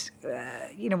doing these,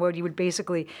 you know, what you would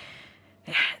basically,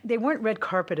 they weren't red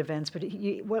carpet events, but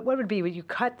what would be, would you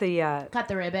cut the... Cut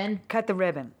the ribbon. Cut the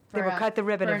ribbon. They were cut the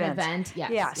ribbon for events. An event, yes.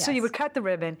 Yeah, yes. so you would cut the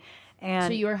ribbon. And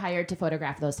so you were hired to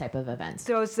photograph those type of events.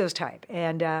 Those type.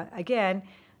 And again,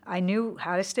 I knew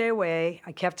how to stay away.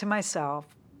 I kept to myself.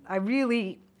 I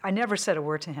never said a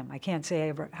word to him. I can't say I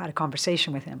ever had a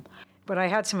conversation with him. But I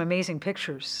had some amazing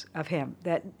pictures of him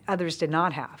that others did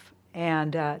not have.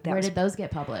 And where did those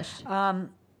get published?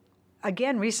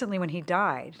 Again, recently when he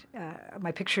died,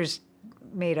 my pictures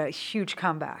made a huge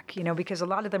comeback, you know, because a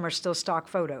lot of them are still stock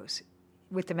photos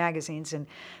with the magazines, and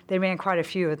they ran quite a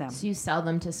few of them. So you sell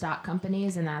them to stock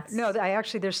companies, and that's... No,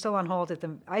 they're still on hold at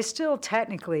them. I still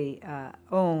technically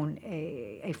own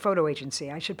a photo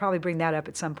agency. I should probably bring that up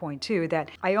at some point, too,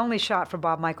 that I only shot for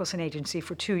Bob Michelson Agency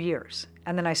for 2 years,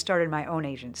 and then I started my own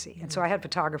agency. And so I had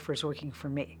photographers working for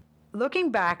me.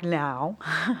 Looking back now,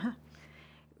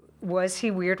 was he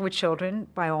weird with children?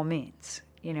 By all means.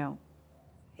 You know,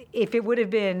 if it would have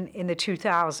been in the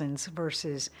 2000s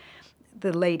versus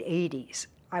the late 80s,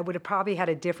 I would have probably had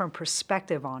a different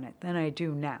perspective on it than I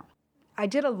do now. I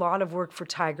did a lot of work for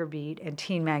Tiger Beat and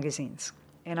teen magazines,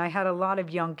 and I had a lot of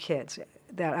young kids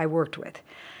that I worked with.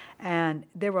 And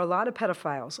there were a lot of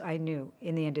pedophiles I knew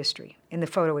in the industry, in the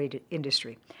photo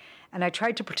industry. And I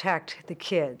tried to protect the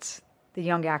kids, the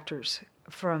young actors,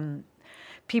 from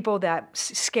people that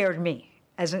scared me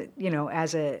as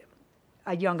a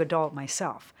young adult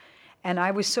myself. And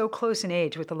I was so close in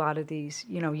age with a lot of these,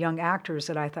 young actors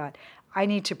that I thought, I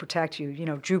need to protect you.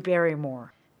 Drew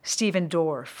Barrymore, Stephen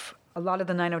Dorff, a lot of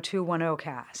the 90210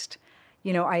 cast.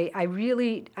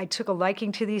 I took a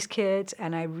liking to these kids,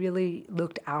 and I really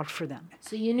looked out for them.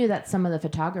 So you knew that some of the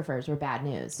photographers were bad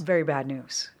news. Very bad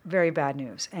news. Very bad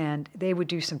news. And they would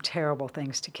do some terrible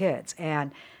things to kids.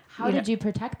 And how did you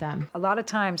protect them? A lot of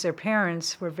times their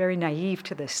parents were very naive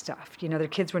to this stuff. Their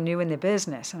kids were new in the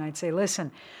business. And I'd say,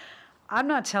 listen, I'm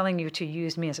not telling you to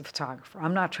use me as a photographer.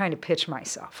 I'm not trying to pitch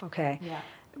myself, okay? Yeah.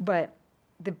 But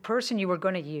the person you were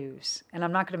going to use, and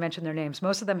I'm not going to mention their names,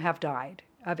 most of them have died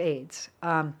of AIDS.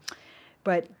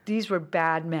 But these were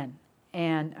bad men.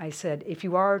 And I said, if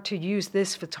you are to use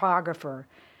this photographer,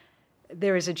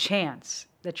 there is a chance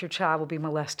that your child will be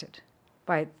molested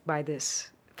by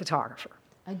this photographer.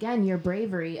 Again, your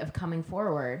bravery of coming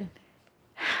forward.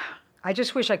 I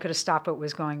just wish I could have stopped what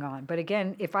was going on. But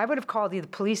again, if I would have called the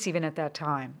police even at that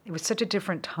time, it was such a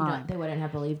different time. No, they wouldn't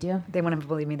have believed you? They wouldn't have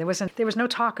believed me. There was no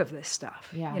talk of this stuff.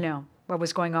 Yeah. What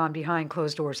was going on behind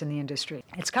closed doors in the industry.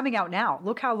 It's coming out now.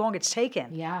 Look how long it's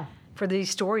taken for these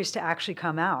stories to actually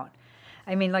come out.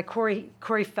 I mean, like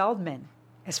Corey Feldman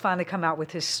has finally come out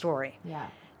with his story. Yeah.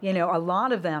 A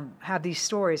lot of them have these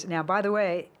stories. Now, by the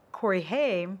way, Corey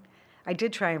Haim, I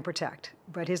did try and protect,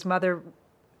 but his mother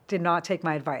did not take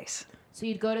my advice. So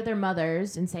you'd go to their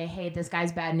mothers and say, hey, this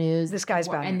guy's bad news. This guy's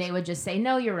bad news. And they would just say,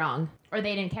 no, you're wrong. Or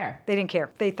they didn't care. They didn't care.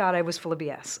 They thought I was full of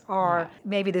BS. Or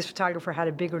maybe this photographer had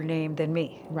a bigger name than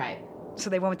me. Right. So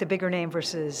they went with the bigger name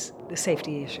versus the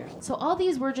safety issue. So all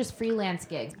these were just freelance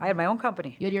gigs. I had my own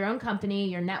company. You had your own company,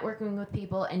 you're networking with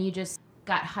people, and you just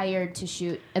got hired to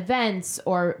shoot events,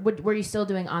 or were you still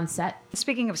doing on set?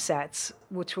 Speaking of sets,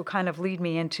 which will kind of lead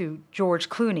me into George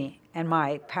Clooney and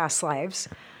my past lives.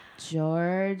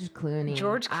 George Clooney.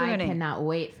 I cannot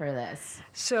wait for this.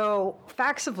 So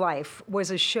Facts of Life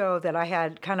was a show that I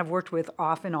had kind of worked with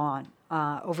off and on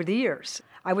over the years.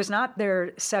 I was not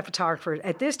their set photographer.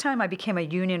 At this time, I became a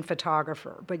union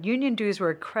photographer, but union dues were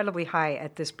incredibly high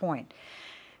at this point.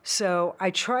 So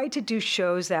I tried to do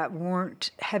shows that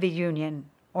weren't heavy union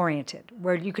oriented,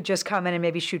 where you could just come in and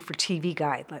maybe shoot for TV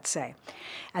Guide, let's say.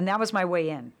 And that was my way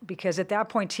in, because at that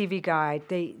point, TV Guide,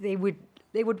 they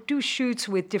would do shoots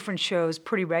with different shows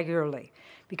pretty regularly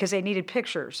because they needed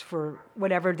pictures for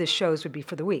whatever the shows would be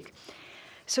for the week.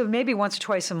 So maybe once or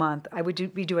twice a month, I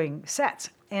would be doing sets.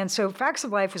 And so Facts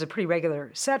of Life was a pretty regular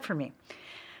set for me.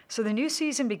 So the new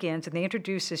season begins, and they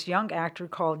introduce this young actor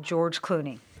called George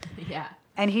Clooney. Yeah.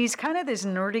 And he's kind of this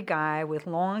nerdy guy with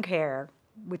long hair,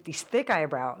 with these thick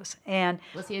eyebrows. And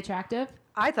was he attractive?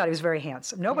 I thought he was very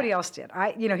handsome. Nobody else did.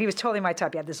 He was totally my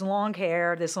type. He had this long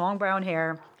hair, this long brown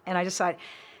hair. And I just thought,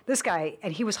 this guy,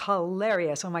 and he was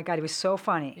hilarious. Oh my God, he was so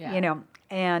funny,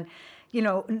 And,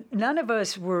 none of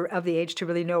us were of the age to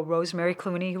really know Rosemary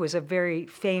Clooney, who was a very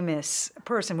famous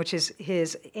person, which is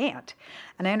his aunt.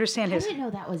 And I understand I didn't know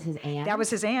that was his aunt. That was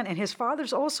his aunt, and his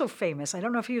father's also famous. I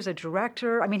don't know if he was a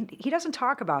director. I mean, he doesn't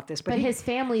talk about this, but his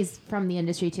family's from the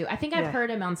industry too. I think I've heard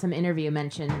him on some interview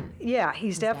mention. Yeah,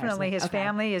 he's definitely, his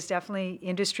family is definitely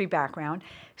industry background.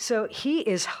 So he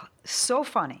is so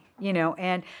funny,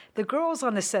 and the girls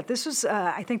on the set, this was,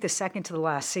 I think, the second to the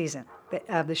last season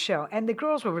of the show, and the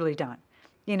girls were really done.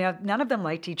 None of them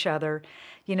liked each other.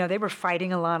 They were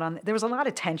fighting a lot there was a lot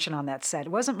of tension on that set. It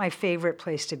wasn't my favorite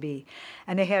place to be.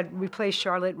 And they had replaced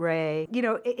Charlotte Rae.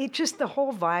 It just, the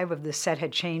whole vibe of the set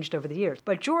had changed over the years.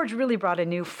 But George really brought a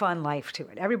new fun life to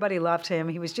it. Everybody loved him.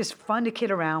 He was just fun to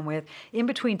kid around with. In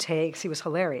between takes, he was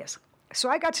hilarious. So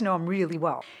I got to know him really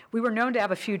well. We were known to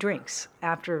have a few drinks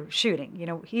after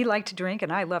shooting. He liked to drink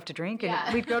and I loved to drink.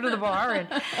 And we'd go to the bar and,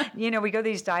 we go to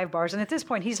these dive bars. And at this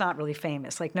point, he's not really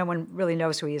famous. Like, no one really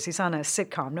knows who he is. He's on a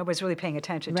sitcom. Nobody's really paying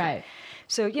attention to him.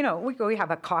 So, we go, we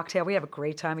have a cocktail. We have a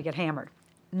great time. We get hammered.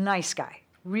 Nice guy.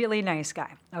 Really nice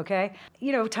guy, okay?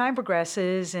 Time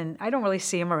progresses and I don't really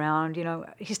see him around.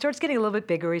 He starts getting a little bit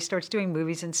bigger. He starts doing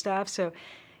movies and stuff. So,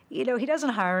 he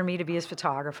doesn't hire me to be his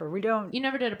photographer. We don't. You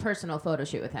never did a personal photo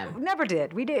shoot with him? Never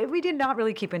did. We did not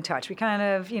really keep in touch. We kind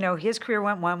of, his career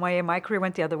went one way and my career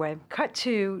went the other way. Cut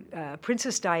to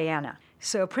Princess Diana.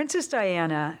 So Princess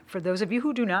Diana, for those of you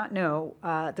who do not know,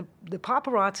 the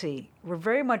paparazzi were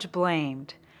very much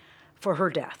blamed for her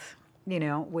death,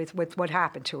 with what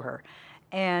happened to her.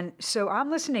 And so I'm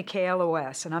listening to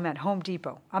KLOS, and I'm at Home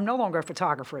Depot. I'm no longer a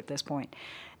photographer at this point.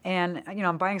 And,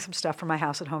 I'm buying some stuff for my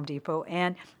house at Home Depot,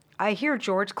 and I hear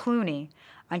George Clooney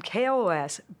on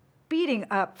KLOS beating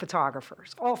up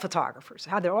photographers, all photographers,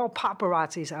 how they're all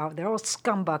paparazzis, how they're all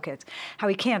scumbuckets, how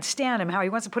he can't stand them, how he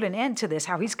wants to put an end to this,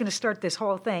 how he's going to start this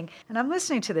whole thing. And I'm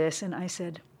listening to this, and I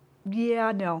said,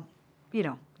 yeah, no,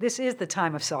 this is the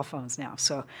time of cell phones now.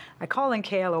 So I call in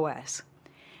KLOS.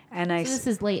 And so this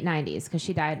is late 90s, because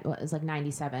she died, it was like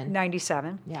 97.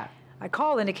 97. Yeah. I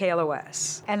call into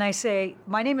KLOS, and I say,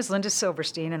 my name is Linda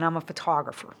Silverstein, and I'm a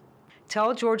photographer.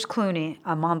 Tell George Clooney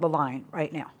I'm on the line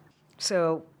right now.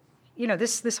 So,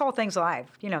 this whole thing's live.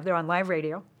 They're on live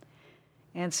radio.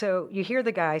 And so you hear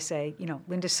the guy say,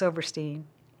 Linda Silverstein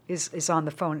is on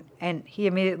the phone, and he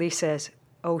immediately says,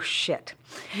 oh, shit.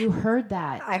 You heard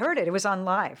that? I heard it. It was on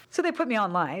live. So they put me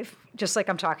on live, just like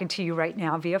I'm talking to you right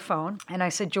now via phone. And I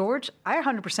said, George, I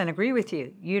 100% agree with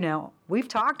you. We've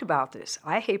talked about this.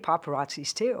 I hate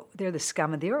paparazzis too. They're the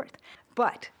scum of the earth.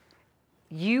 But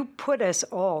you put us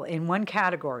all in one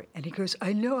category. And he goes,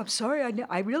 I know, I'm sorry. I know.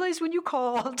 I realized when you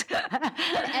called.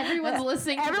 Everyone's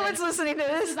listening to Everyone's listening to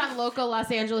this. This is on local Los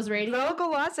Angeles radio.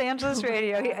 Local Los Angeles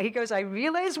radio. He goes, I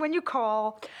realized when you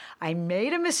call, I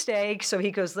made a mistake. So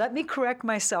he goes, let me correct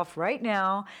myself right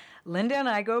now. Linda and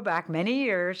I go back many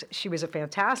years. She was a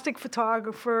fantastic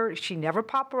photographer. She never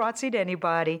paparazzied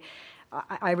anybody.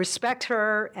 I respect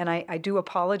her, and I do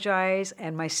apologize,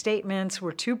 and my statements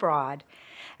were too broad.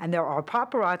 And there are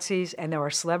paparazzis, and there are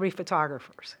celebrity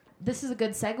photographers. This is a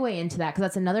good segue into that, because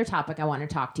that's another topic I want to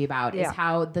talk to you about, is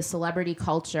how the celebrity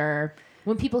culture,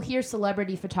 when people hear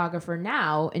celebrity photographer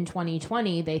now in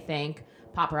 2020, they think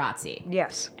paparazzi.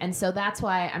 Yes. And so that's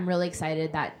why I'm really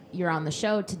excited that you're on the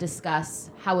show to discuss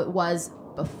how it was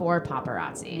before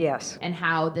paparazzi. Yes. And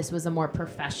how this was a more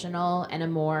professional and a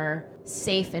more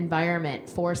safe environment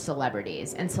for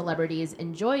celebrities. And celebrities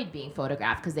enjoyed being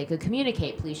photographed because they could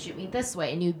communicate, please shoot me this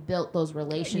way. And you built those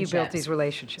relationships. You built these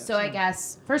relationships. So I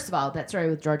guess, first of all, that story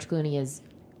with George Clooney is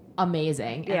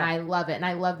amazing. And I love it. And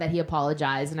I love that he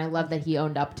apologized. And I love that he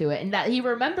owned up to it. And that he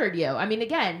remembered you. I mean,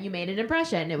 again, you made an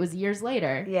impression. It was years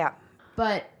later. Yeah.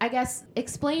 But I guess,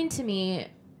 explain to me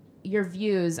your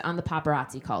views on the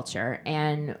paparazzi culture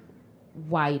and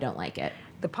why you don't like it.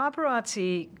 The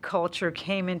paparazzi culture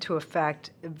came into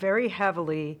effect very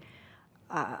heavily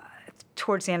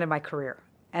towards the end of my career.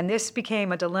 And this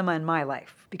became a dilemma in my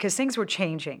life because things were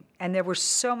changing and there were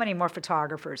so many more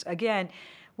photographers. Again,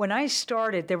 when I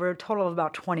started, there were a total of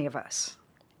about 20 of us.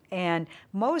 And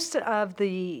most of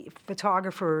the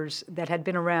photographers that had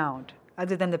been around,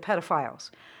 other than the pedophiles,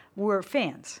 were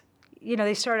fans.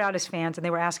 They started out as fans and they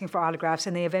were asking for autographs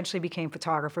and they eventually became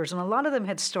photographers. And a lot of them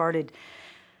had started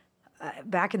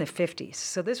back in the 50s.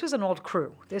 So this was an old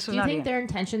crew. This was Do you think their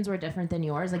intentions were different than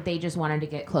yours? Like they just wanted to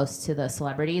get close to the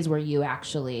celebrities where you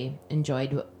actually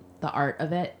enjoyed the art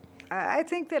of it? I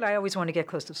think that I always want to get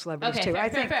close to celebrities too.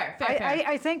 Fair.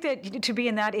 I think that to be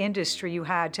in that industry, you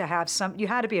had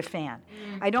to be a fan.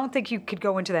 I don't think you could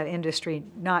go into that industry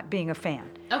not being a fan.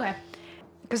 Okay.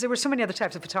 Because there were so many other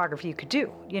types of photography you could do.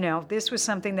 This was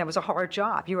something that was a hard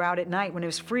job. You were out at night when it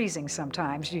was freezing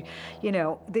sometimes.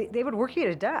 They would work you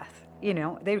to death.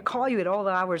 They would call you at all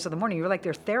hours of the morning. You were like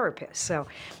their therapist. So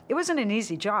it wasn't an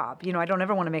easy job. I don't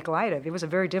ever want to make light of it. It was a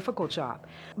very difficult job.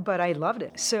 But I loved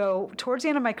it. So towards the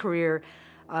end of my career,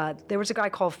 there was a guy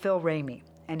called Phil Ramey.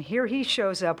 And here he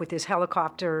shows up with his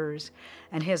helicopters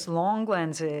and his long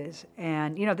lenses.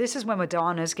 And, this is when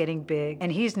Madonna's getting big.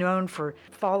 And he's known for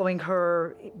following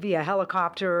her via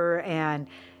helicopter. And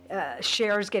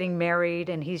Cher's getting married.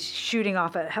 And he's shooting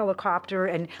off a helicopter.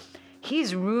 And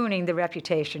he's ruining the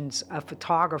reputations of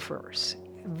photographers,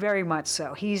 very much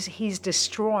so. He's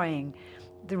destroying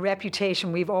the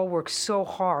reputation we've all worked so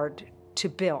hard to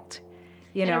build.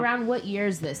 And around what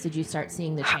years did you start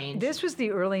seeing the change? This was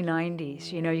the early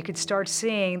 90s. You could start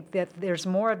seeing that there's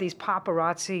more of these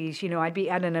paparazzis. I'd be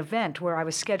at an event where I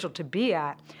was scheduled to be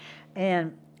at,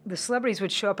 and the celebrities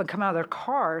would show up and come out of their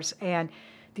cars, and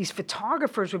these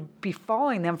photographers would be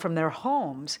following them from their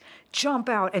homes, jump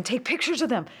out and take pictures of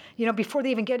them, before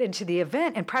they even get into the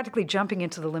event and practically jumping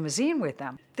into the limousine with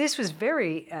them. This was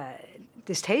very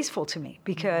distasteful to me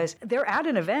because they're at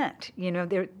an event,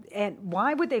 and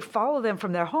why would they follow them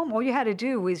from their home? All you had to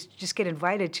do was just get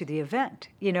invited to the event,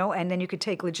 and then you could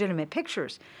take legitimate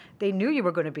pictures. They knew you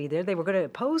were going to be there. They were going to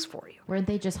pose for you. Weren't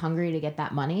they just hungry to get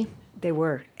that money? They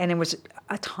were, and it was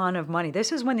a ton of money.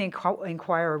 This is when the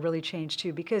Inquirer really changed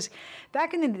too, because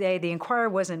back in the day, the Inquirer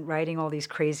wasn't writing all these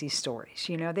crazy stories.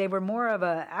 They were more of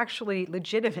a actually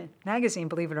legitimate magazine,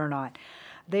 believe it or not.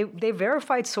 They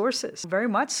verified sources, very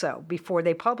much so, before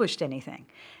they published anything.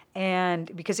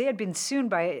 And because they had been sued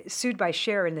by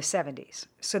Cher in the 70s.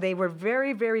 So they were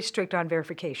very, very strict on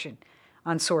verification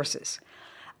on sources.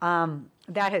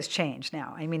 That has changed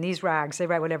now. I mean, these rags, they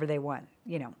write whatever they want,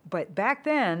 But back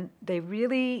then, they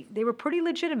were pretty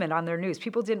legitimate on their news.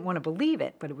 People didn't want to believe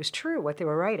it, but it was true what they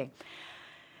were writing.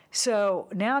 So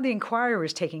now the Inquirer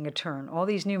is taking a turn. All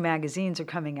these new magazines are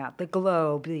coming out. The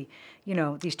Globe,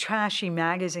 these trashy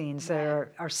magazines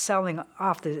that are selling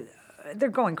off they're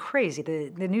going crazy.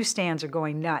 The newsstands are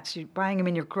going nuts. You're buying them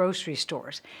in your grocery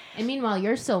stores. And meanwhile,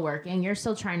 you're still working. You're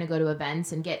still trying to go to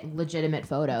events and get legitimate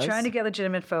photos. Trying to get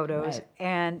legitimate photos. Right.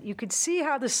 And you could see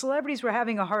how the celebrities were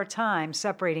having a hard time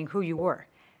separating who you were.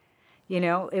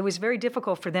 It was very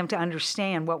difficult for them to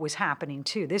understand what was happening,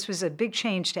 too. This was a big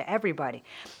change to everybody.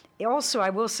 Also, I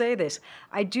will say this.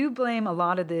 I do blame a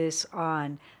lot of this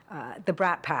on the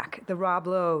Brat Pack, the Rob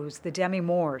Lowe's, the Demi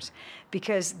Moores,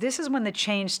 because this is when the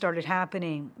change started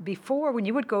happening. Before, when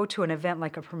you would go to an event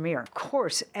like a premiere, of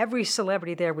course, every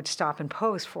celebrity there would stop and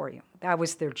pose for you. That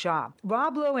was their job.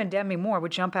 Rob Lowe and Demi Moore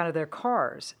would jump out of their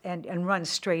cars and run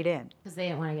straight in. Because they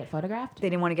didn't want to get photographed? They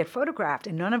didn't want to get photographed,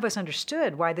 and none of us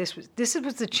understood why this was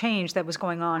the change that was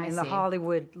going on in the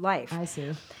Hollywood life. I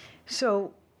see.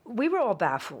 So we were all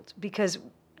baffled because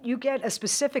you get a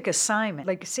specific assignment,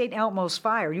 like St. Elmo's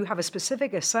Fire. You have a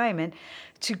specific assignment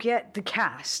to get the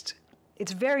cast.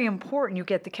 It's very important you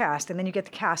get the cast, and then you get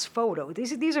the cast photo.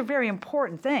 These are very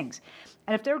important things.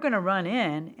 And if they're going to run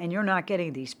in and you're not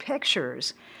getting these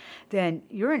pictures, then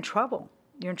you're in trouble.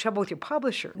 You're in trouble with your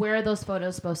publisher. Where are those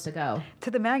photos supposed to go? To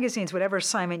the magazines, whatever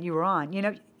assignment you were on.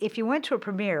 If you went to a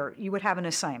premiere, you would have an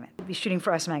assignment. You'd be shooting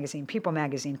for Us Magazine, People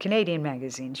Magazine, Canadian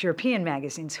magazines, European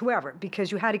magazines, whoever,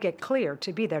 because you had to get clear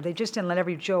to be there. They just didn't let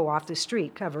every Joe off the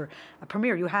street cover a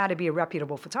premiere. You had to be a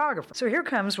reputable photographer. So here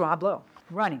comes Rob Lowe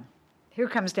running. Here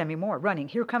comes Demi Moore running.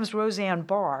 Here comes Roseanne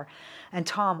Barr and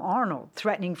Tom Arnold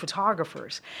threatening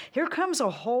photographers. Here comes a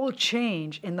whole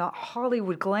change in the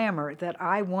Hollywood glamour that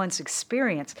I once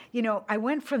experienced. I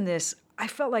went from this, I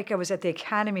felt like I was at the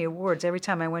Academy Awards every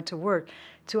time I went to work,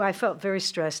 to I felt very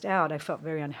stressed out. I felt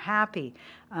very unhappy.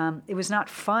 It was not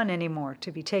fun anymore to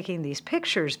be taking these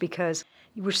pictures because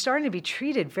you were starting to be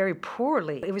treated very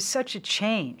poorly. It was such a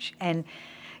change. And,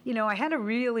 I had to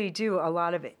really do a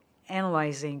lot of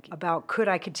analyzing about could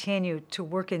I continue to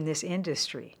work in this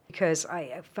industry because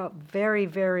I felt very,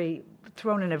 very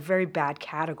thrown in a very bad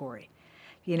category.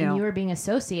 And you were being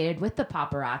associated with the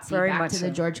paparazzi. Very back much to the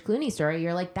so. George Clooney story.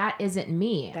 You're like, that isn't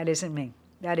me. That isn't me.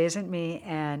 That isn't me.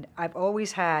 And I've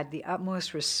always had the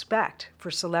utmost respect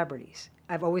for celebrities.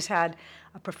 I've always had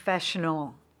a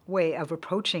professional way of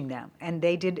approaching them, and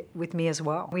they did with me as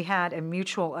well. We had a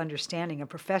mutual understanding of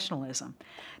professionalism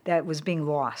that was being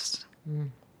lost.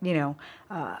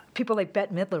 People like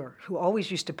Bette Midler, who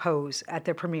always used to pose at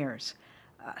their premieres,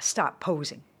 stopped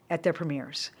posing at their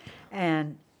premieres.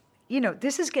 And,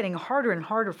 this is getting harder and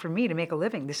harder for me to make a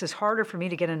living. This is harder for me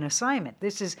to get an assignment.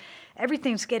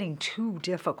 Everything's getting too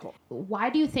difficult. Why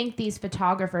do you think these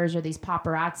photographers or these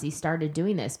paparazzi started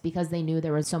doing this? Because they knew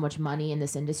there was so much money in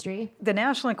this industry? The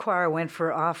National Enquirer went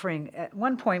for offering, at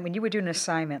one point, when you would do an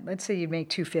assignment, let's say you'd make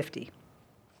 $250.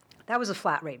 That was a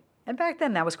flat rate. And back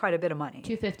then, that was quite a bit of money.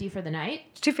 $250 for the night?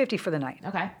 It's $250 for the night.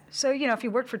 Okay. So, if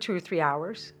you work for 2 or 3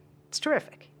 hours, it's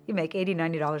terrific. You make $80,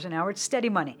 $90 an hour. It's steady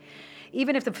money.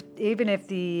 Even if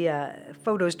the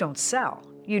photos don't sell,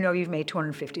 you've made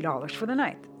 $250 for the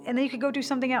night. And then you could go do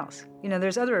something else.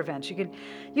 There's other events.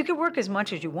 You could work as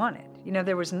much as you wanted.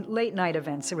 There was late night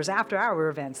events. There was after hour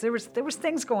events. There was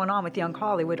things going on with Young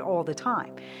Hollywood all the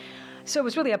time. So it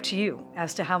was really up to you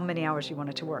as to how many hours you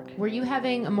wanted to work. Were you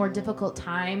having a more difficult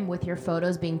time with your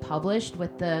photos being published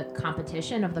with the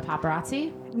competition of the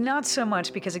paparazzi? Not so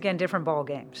much because, again, different ball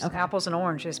games, okay. Apples and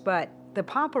oranges. But the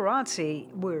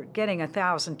paparazzi were getting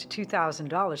 $1,000 to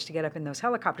 $2,000 to get up in those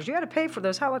helicopters. You had to pay for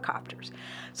those helicopters.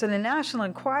 So the National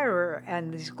Enquirer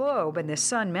and this Globe and this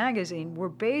Sun magazine were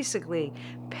basically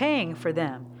paying for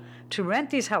them to rent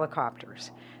these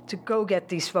helicopters to go get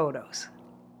these photos.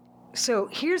 So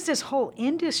here's this whole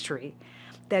industry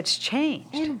that's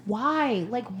changed. And why?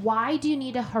 Why do you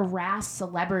need to harass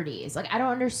celebrities? I don't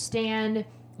understand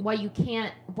why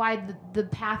the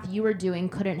path you were doing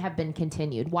couldn't have been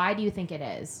continued. Why do you think it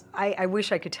is? I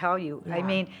wish I could tell you. Yeah. I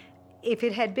mean, if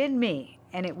it had been me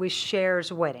and it was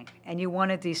Cher's wedding and you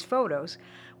wanted these photos,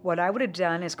 what I would have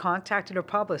done is contacted her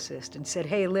publicist and said,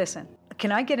 hey, listen,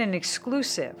 can I get an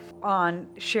exclusive on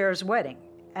Cher's wedding?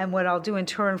 And what I'll do in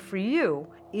turn for you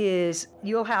is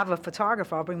you'll have a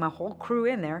photographer. I'll bring my whole crew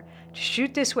in there to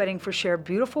shoot this wedding for Cher.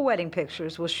 Beautiful wedding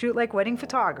pictures. We'll shoot like wedding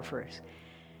photographers.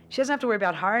 She doesn't have to worry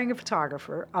about hiring a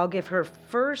photographer. I'll give her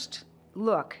first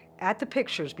look at the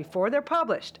pictures before they're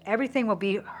published. Everything will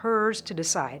be hers to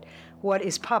decide what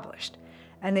is published.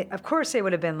 And of course, they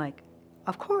would have been like,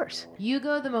 Of course. You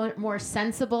go the more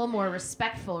sensible, more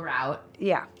respectful route.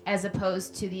 Yeah. As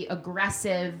opposed to the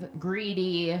aggressive,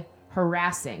 greedy,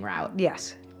 harassing route.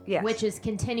 Yes. Yes. Which is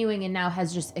continuing and now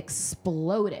has just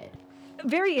exploded.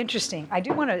 Very interesting. I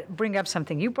do want to bring up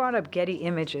something. You brought up Getty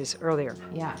Images earlier.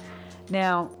 Yeah.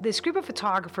 Now, this group of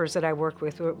photographers that I worked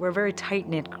with were a very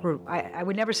tight-knit group. I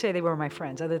would never say they were my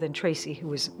friends, other than Tracy, who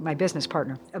was my business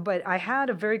partner. But I had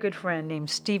a very good friend named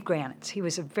Steve Granitz. He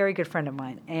was a very good friend of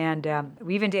mine, and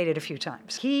we even dated a few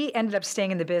times. He ended up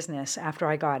staying in the business after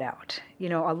I got out. You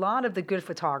know, a lot of the good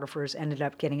photographers ended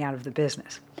up getting out of the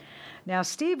business. Now,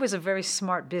 Steve was a very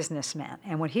smart businessman,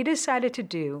 and what he decided to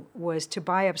do was to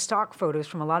buy up stock photos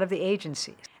from a lot of the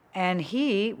agencies. And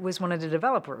he was one of the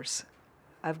developers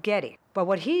of Getty. But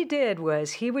what he did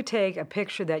was he would take a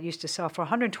picture that used to sell for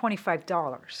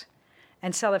 $125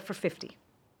 and sell it for $50.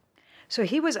 So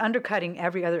he was undercutting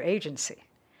every other agency.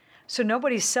 So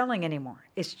nobody's selling anymore.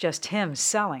 It's just him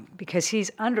selling because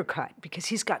he's undercut, because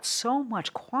he's got so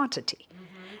much quantity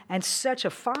and such a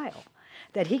file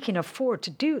that he can afford to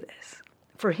do this.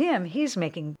 For him, he's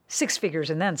making six figures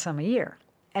and then some a year.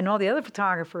 And all the other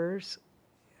photographers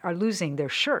are losing their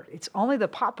shirt. It's only the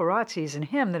paparazzis and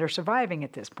him that are surviving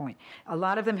at this point. A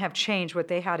lot of them have changed what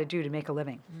they had to do to make a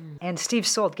living. And Steve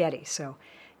sold Getty, so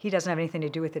he doesn't have anything to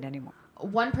do with it anymore.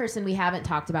 One person we haven't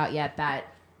talked about yet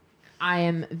that I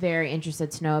am very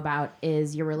interested to know about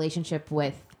is your relationship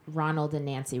with Ronald and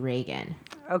Nancy Reagan.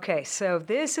 Okay, so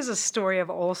this is a story of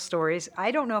all stories.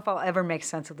 I don't know if I'll ever make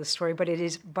sense of the story, but it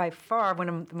is by far one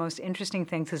of the most interesting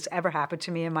things that's ever happened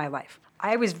to me in my life.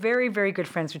 I was very, very good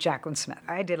friends with Jacqueline Smith.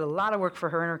 I did a lot of work for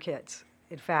her and her kids.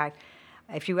 In fact,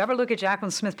 if you ever look at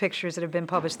Jacqueline Smith pictures that have been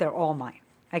published, they're all mine.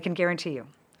 I can guarantee you.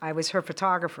 I was her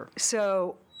photographer.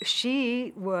 So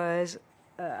she was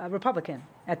a Republican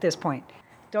at this point.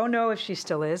 Don't know if she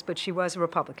still is, but she was a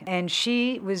Republican. And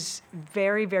she was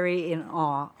very, very in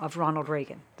awe of Ronald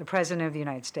Reagan, the President of the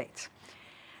United States.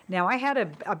 Now, I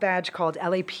had a badge called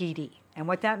LAPD, and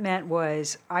what that meant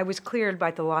was I was cleared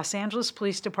by the Los Angeles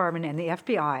Police Department and the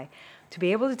FBI to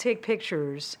be able to take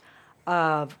pictures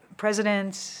of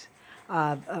presidents,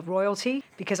 of royalty,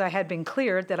 because I had been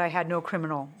cleared that I had no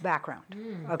criminal background,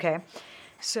 okay?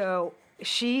 So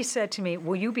she said to me,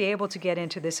 will you be able to get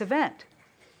into this event?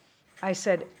 I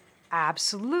said,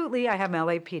 absolutely, I have my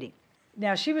LAPD.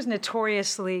 Now, she was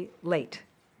notoriously late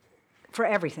for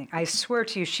everything. I swear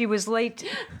to you, she was late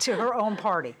to her own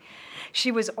party.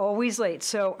 She was always late.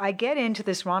 So I get into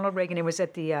this Ronald Reagan. It was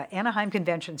at the Anaheim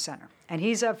Convention Center, and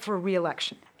he's up for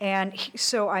re-election. And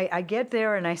so I get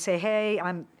there, and I say, hey,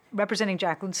 I'm representing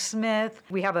Jacqueline Smith.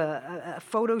 We have a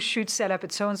photo shoot set up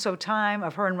at so-and-so time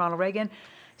of her and Ronald Reagan.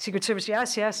 Secret Service,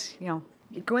 yes, you know.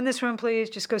 Go in this room, please.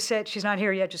 Just go sit. She's not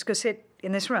here yet. Just go sit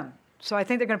in this room. So I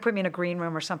think they're going to put me in a green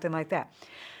room or something like that.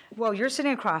 Well, you're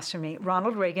sitting across from me.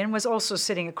 Ronald Reagan was also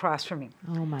sitting across from me.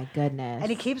 Oh, my goodness. And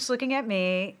he keeps looking at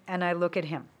me, and I look at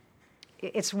him.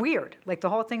 It's weird. Like, the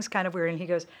whole thing's kind of weird. And he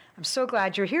goes, I'm so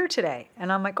glad you're here today.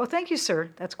 And I'm like, oh, thank you, sir.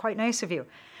 That's quite nice of you.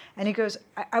 And he goes,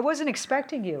 I wasn't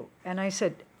expecting you. And I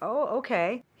said, oh,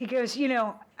 okay. He goes, you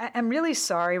know, I'm really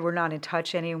sorry we're not in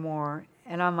touch anymore.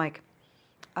 And I'm like,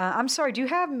 I'm sorry, do you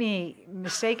have me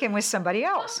mistaken with somebody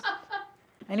else?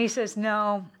 And he says,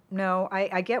 no,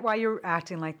 I get why you're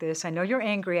acting like this. I know you're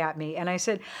angry at me. And I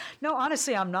said, no,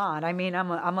 honestly, I'm not. I mean,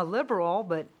 I'm a liberal,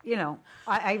 but, you know,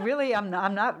 I really, I'm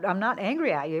not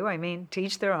angry at you. I mean, to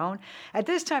each their own. At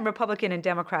this time, Republican and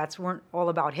Democrats weren't all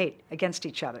about hate against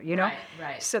each other, you know?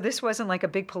 Right. So this wasn't like a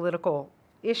big political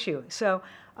issue. So,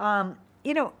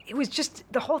 you know, it was just,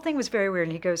 the whole thing was very weird.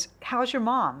 And he goes, how's your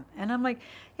mom? And I'm like,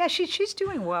 yeah, she's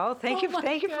doing well. Thank you for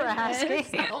asking.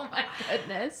 Oh my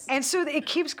goodness. And so it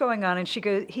keeps going on. And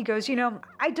he goes, you know,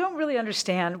 I don't really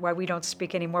understand why we don't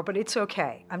speak anymore, but it's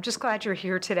okay. I'm just glad you're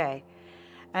here today.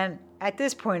 And at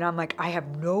this point, I'm like, I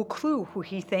have no clue who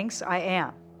he thinks I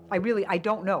am. I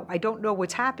don't know. I don't know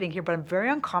what's happening here, but I'm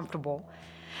very uncomfortable.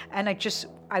 And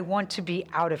I want to be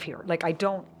out of here. Like,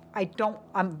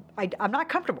 I'm not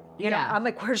comfortable. You know, I'm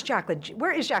like, where's Jacqueline?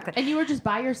 Where is Jacqueline? And you were just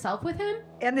by yourself with him?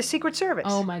 And the Secret Service.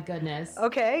 Oh my goodness.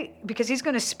 Okay, because he's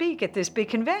going to speak at this big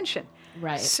convention.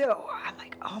 Right. So I'm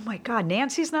like, oh my God,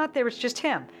 Nancy's not there. It's just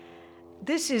him.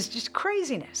 This is just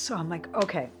craziness. So I'm like,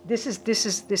 okay, this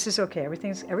is okay.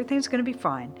 Everything's going to be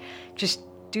fine. Just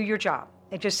do your job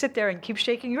and just sit there and keep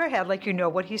shaking your head like you know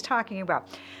what he's talking about.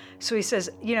 So he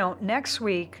says, you know, next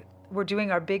week we're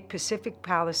doing our big Pacific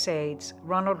Palisades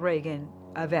Ronald Reagan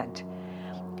event.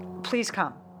 Please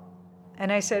come.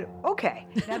 And I said, okay.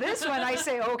 Now this one I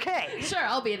say, okay. Sure,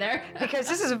 I'll be there. Because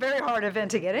this is a very hard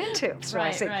event to get into. So I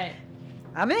said,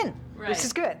 I'm in. This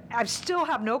is good. I still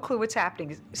have no clue what's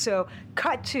happening. So,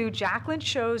 cut to Jacqueline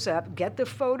shows up, get the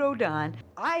photo done.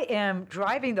 I am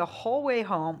driving the whole way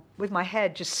home with my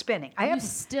head just spinning. You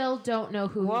still don't know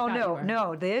who. Well, you thought you were.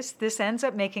 no. This ends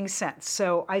up making sense.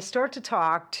 So I start to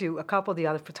talk to a couple of the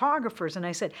other photographers, and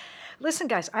I said, "Listen,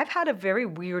 guys, I've had a very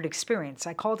weird experience."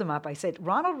 I called him up. I said,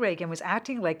 "Ronald Reagan was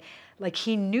acting like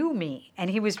he knew me,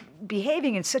 and he was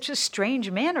behaving in such a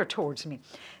strange manner towards me.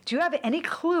 Do you have any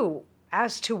clue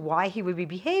as to why he would be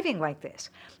behaving like this?"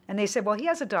 And they said, "Well, he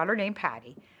has a daughter named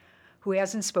Patty, who he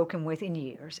hasn't spoken with in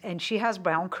years, and she has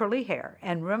brown curly hair.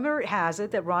 And rumor has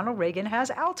it that Ronald Reagan has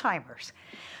Alzheimer's.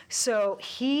 So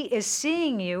he is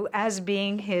seeing you as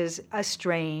being his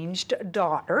estranged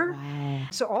daughter." Wow.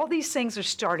 So all these things are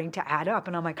starting to add up,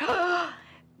 and I'm like,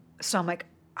 so I'm like,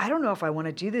 I don't know if I want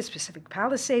to do this Pacific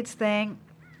Palisades thing.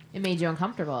 It made you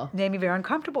uncomfortable. It made me very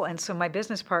uncomfortable. And so my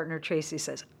business partner, Tracy,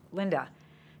 says, "Linda,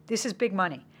 this is big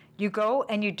money. You go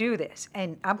and you do this,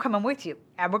 and I'm coming with you,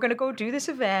 and we're going to go do this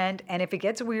event. And if it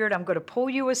gets weird, I'm going to pull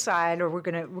you aside, or we're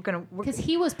going to." Because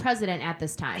he was president at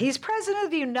this time. He's president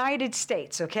of the United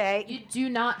States. Okay. You do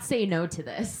not say no to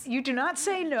this. You do not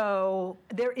say no.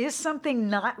 There is something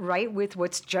not right with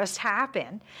what's just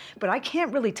happened, but I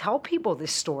can't really tell people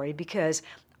this story because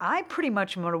I pretty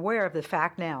much am aware of the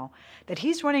fact now that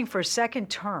he's running for a second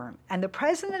term, and the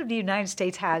president of the United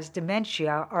States has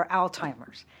dementia or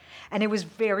Alzheimer's. And it was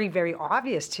very, very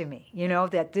obvious to me,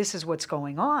 that this is what's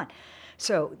going on.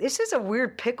 So this is a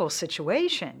weird pickle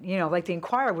situation. Like the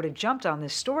Inquirer would have jumped on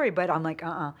this story, but I'm like,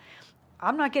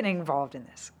 I'm not getting involved in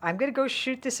this. I'm going to go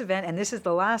shoot this event, and this is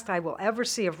the last I will ever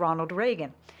see of Ronald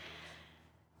Reagan.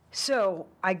 So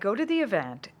I go to the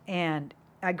event, and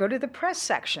I go to the press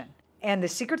section. And the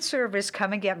Secret Service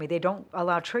come and get me. They don't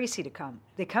allow Tracy to come.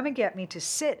 They come and get me to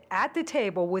sit at the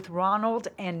table with Ronald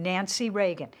and Nancy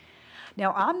Reagan.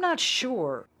 Now, I'm not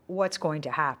sure what's going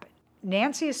to happen.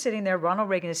 Nancy is sitting there, Ronald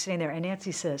Reagan is sitting there, and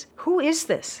Nancy says, "Who is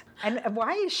this? And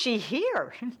why is she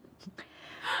here?"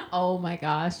 Oh my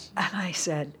gosh. And I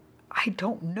said, "I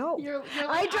don't know.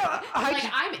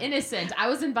 I'm innocent. I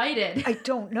was invited." I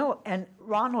don't know." And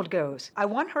Ronald goes, "I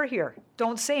want her here.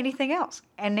 Don't say anything else."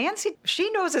 And Nancy,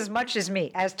 she knows as much as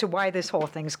me as to why this whole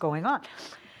thing's going on.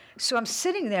 So I'm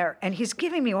sitting there, and he's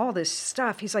giving me all this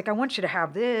stuff. He's like, "I want you to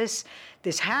have this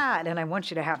hat, and I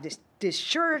want you to have this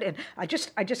shirt, and I'm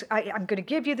going to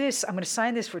give you this. I'm going to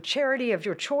sign this for charity of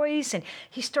your choice." And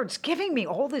he starts giving me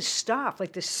all this stuff,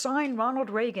 like this signed Ronald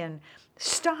Reagan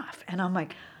stuff. And I'm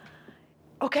like,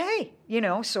 okay,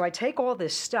 so I take all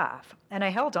this stuff, and I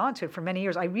held on to it for many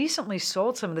years. I recently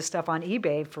sold some of the stuff on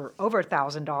eBay for over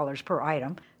 $1,000 per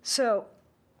item. So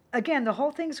again, the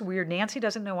whole thing's weird. Nancy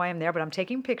doesn't know why I'm there, but I'm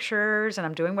taking pictures, and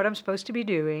I'm doing what I'm supposed to be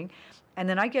doing. And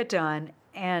then I get done,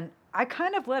 and I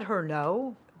kind of let her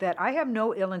know that I have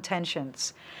no ill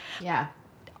intentions. Yeah.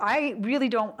 I really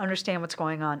don't understand what's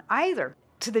going on either.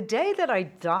 To the day that I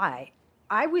die,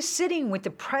 I was sitting with the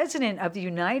president of the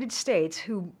United States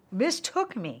who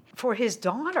mistook me for his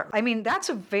daughter. I mean, that's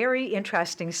a very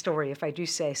interesting story, if I do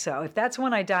say so. If that's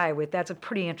one I die with, that's a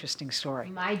pretty interesting story.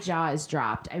 My jaw is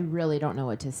dropped. I really don't know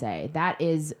what to say. That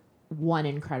is one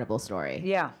incredible story.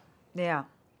 Yeah.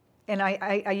 And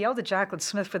I yelled at Jacqueline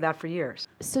Smith for that for years.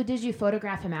 So did you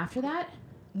photograph him after that?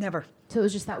 Never. So it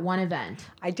was just that one event?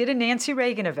 I did a Nancy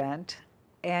Reagan event,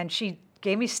 and she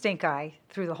gave me stink eye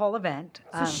through the whole event.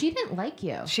 So she didn't like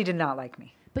you? She did not like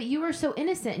me. But you were so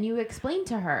innocent, and you explained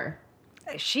to her.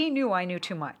 She knew I knew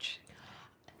too much.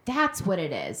 That's what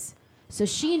it is. So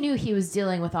she knew he was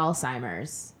dealing with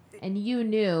Alzheimer's, and you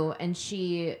knew, and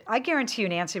she... I guarantee you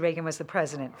Nancy Reagan was the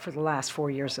president for the last 4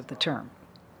 years of the term.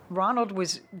 Ronald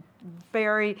was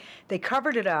they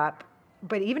covered it up,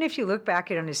 but even if you look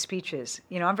back at his speeches,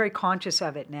 I'm very conscious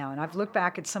of it now, and I've looked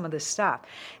back at some of this stuff.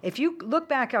 If you look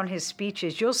back on his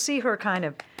speeches, you'll see her kind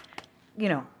of,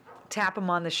 tap him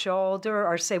on the shoulder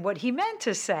or say what he meant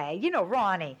to say.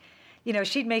 Ronnie,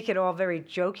 she'd make it all very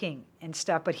joking and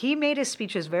stuff, but he made his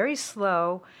speeches very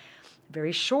slow,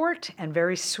 very short, and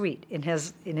very sweet in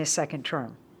his second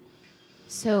term.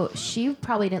 So she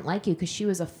probably didn't like you because she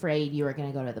was afraid you were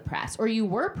going to go to the press. Or you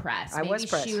were pressed. I was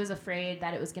pressed. She was afraid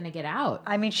that it was going to get out.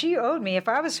 I mean, she owed me. If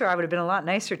I was her, I would have been a lot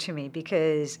nicer to me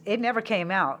because it never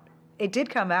came out. It did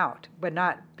come out, but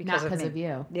not because of me. Not because of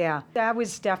you. Yeah. That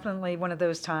was definitely one of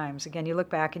those times. Again, you look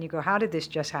back and you go, how did this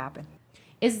just happen?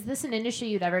 Is this an industry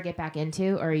you'd ever get back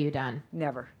into, or are you done?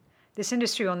 Never. This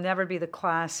industry will never be the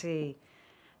classy,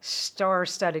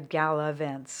 star-studded gala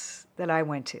events that I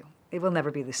went to. It will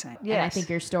never be the same. Yes. And I think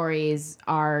your stories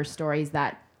are stories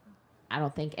that I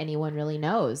don't think anyone really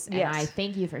knows. And Yes. I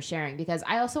thank you for sharing, because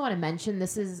I also want to mention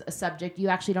this is a subject you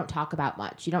actually don't talk about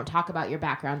much. You don't talk about your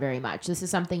background very much. This is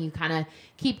something you kind of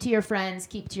keep to your friends,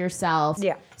 keep to yourself.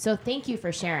 Yeah. So thank you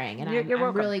for sharing. And You're I'm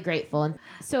welcome. really grateful. And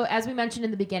so as we mentioned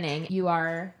in the beginning, you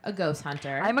are a ghost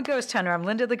hunter. I'm a ghost hunter. I'm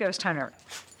Linda the Ghost Hunter.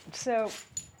 So,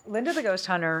 Linda the Ghost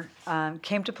Hunter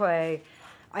came to play.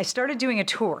 I started doing a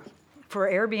tour for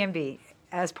Airbnb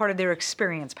as part of their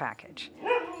experience package.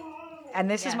 And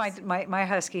this is Yes. my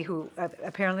husky, who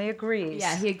apparently agrees.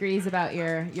 Yeah, he agrees about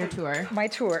your tour. My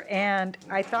tour. And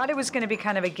I thought it was going to be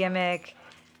kind of a gimmick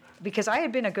because I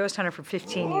had been a ghost hunter for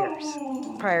 15 years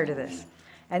prior to this.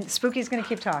 And Spooky's going to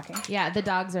keep talking. Yeah, the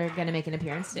dogs are going to make an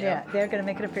appearance too. Yeah, they're going to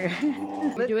make an appearance.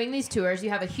 You're doing these tours. You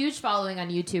have a huge following on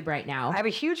YouTube right now. I have a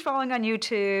huge following on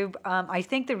YouTube. I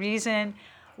think the reason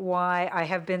why I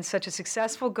have been such a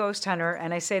successful ghost hunter,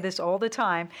 and I say this all the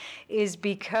time, is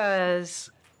because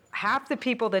half the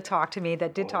people that talk to me,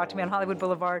 that did talk to me on Hollywood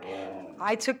Boulevard,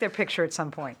 I took their picture at some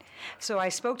point. So I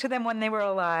spoke to them when they were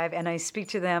alive, and I speak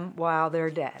to them while they're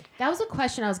dead. That was a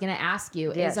question I was going to ask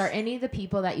you. Yes. Is are any of the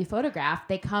people that you photograph,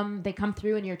 they come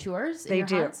through in your tours? They in your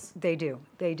do. hunts? They do.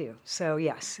 They do. So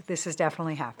yes, this is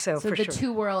definitely happened. So So for the sure.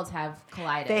 two worlds have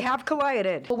collided. They have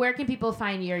collided. Well, where can people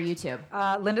find your YouTube?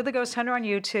 Linda the Ghost Hunter on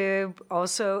YouTube,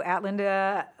 also at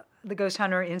Linda the Ghost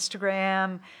Hunter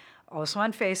Instagram, also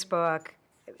on Facebook,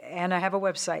 and I have a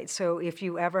website. So if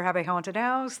you ever have a haunted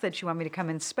house that you want me to come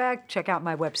inspect, check out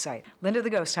my website, Linda the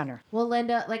Ghost Hunter. Well,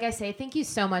 Linda, like I say, thank you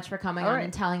so much for coming All on right.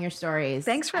 and telling your stories.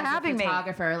 Thanks for as a having me.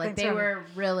 photographer. Like Thanks they for were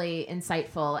really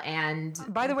insightful and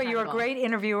By the way, you're a incredible. great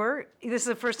interviewer. This is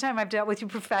the first time I've dealt with you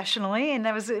professionally, and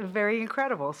that was very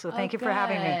incredible. So thank you for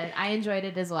having me. Good. I enjoyed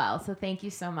it as well. So thank you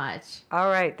so much. All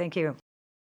right, thank you.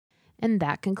 And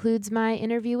that concludes my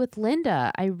interview with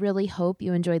Linda. I really hope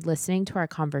you enjoyed listening to our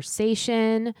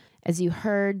conversation. As you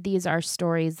heard, these are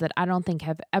stories that I don't think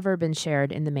have ever been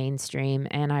shared in the mainstream,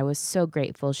 and I was so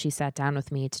grateful she sat down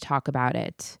with me to talk about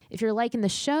it. If you're liking the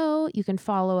show, you can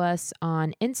follow us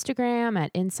on Instagram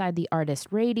at Inside the Artist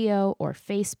Radio or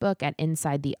Facebook at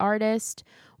Inside the Artist.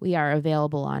 We are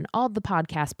available on all the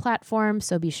podcast platforms,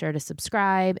 so be sure to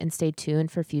subscribe and stay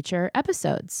tuned for future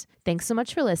episodes. Thanks so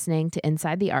much for listening to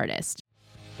Inside the Artist.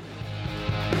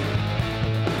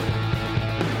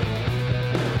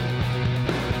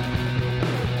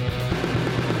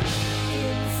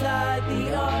 Inside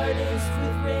the Artist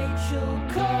with Rachel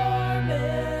Carr.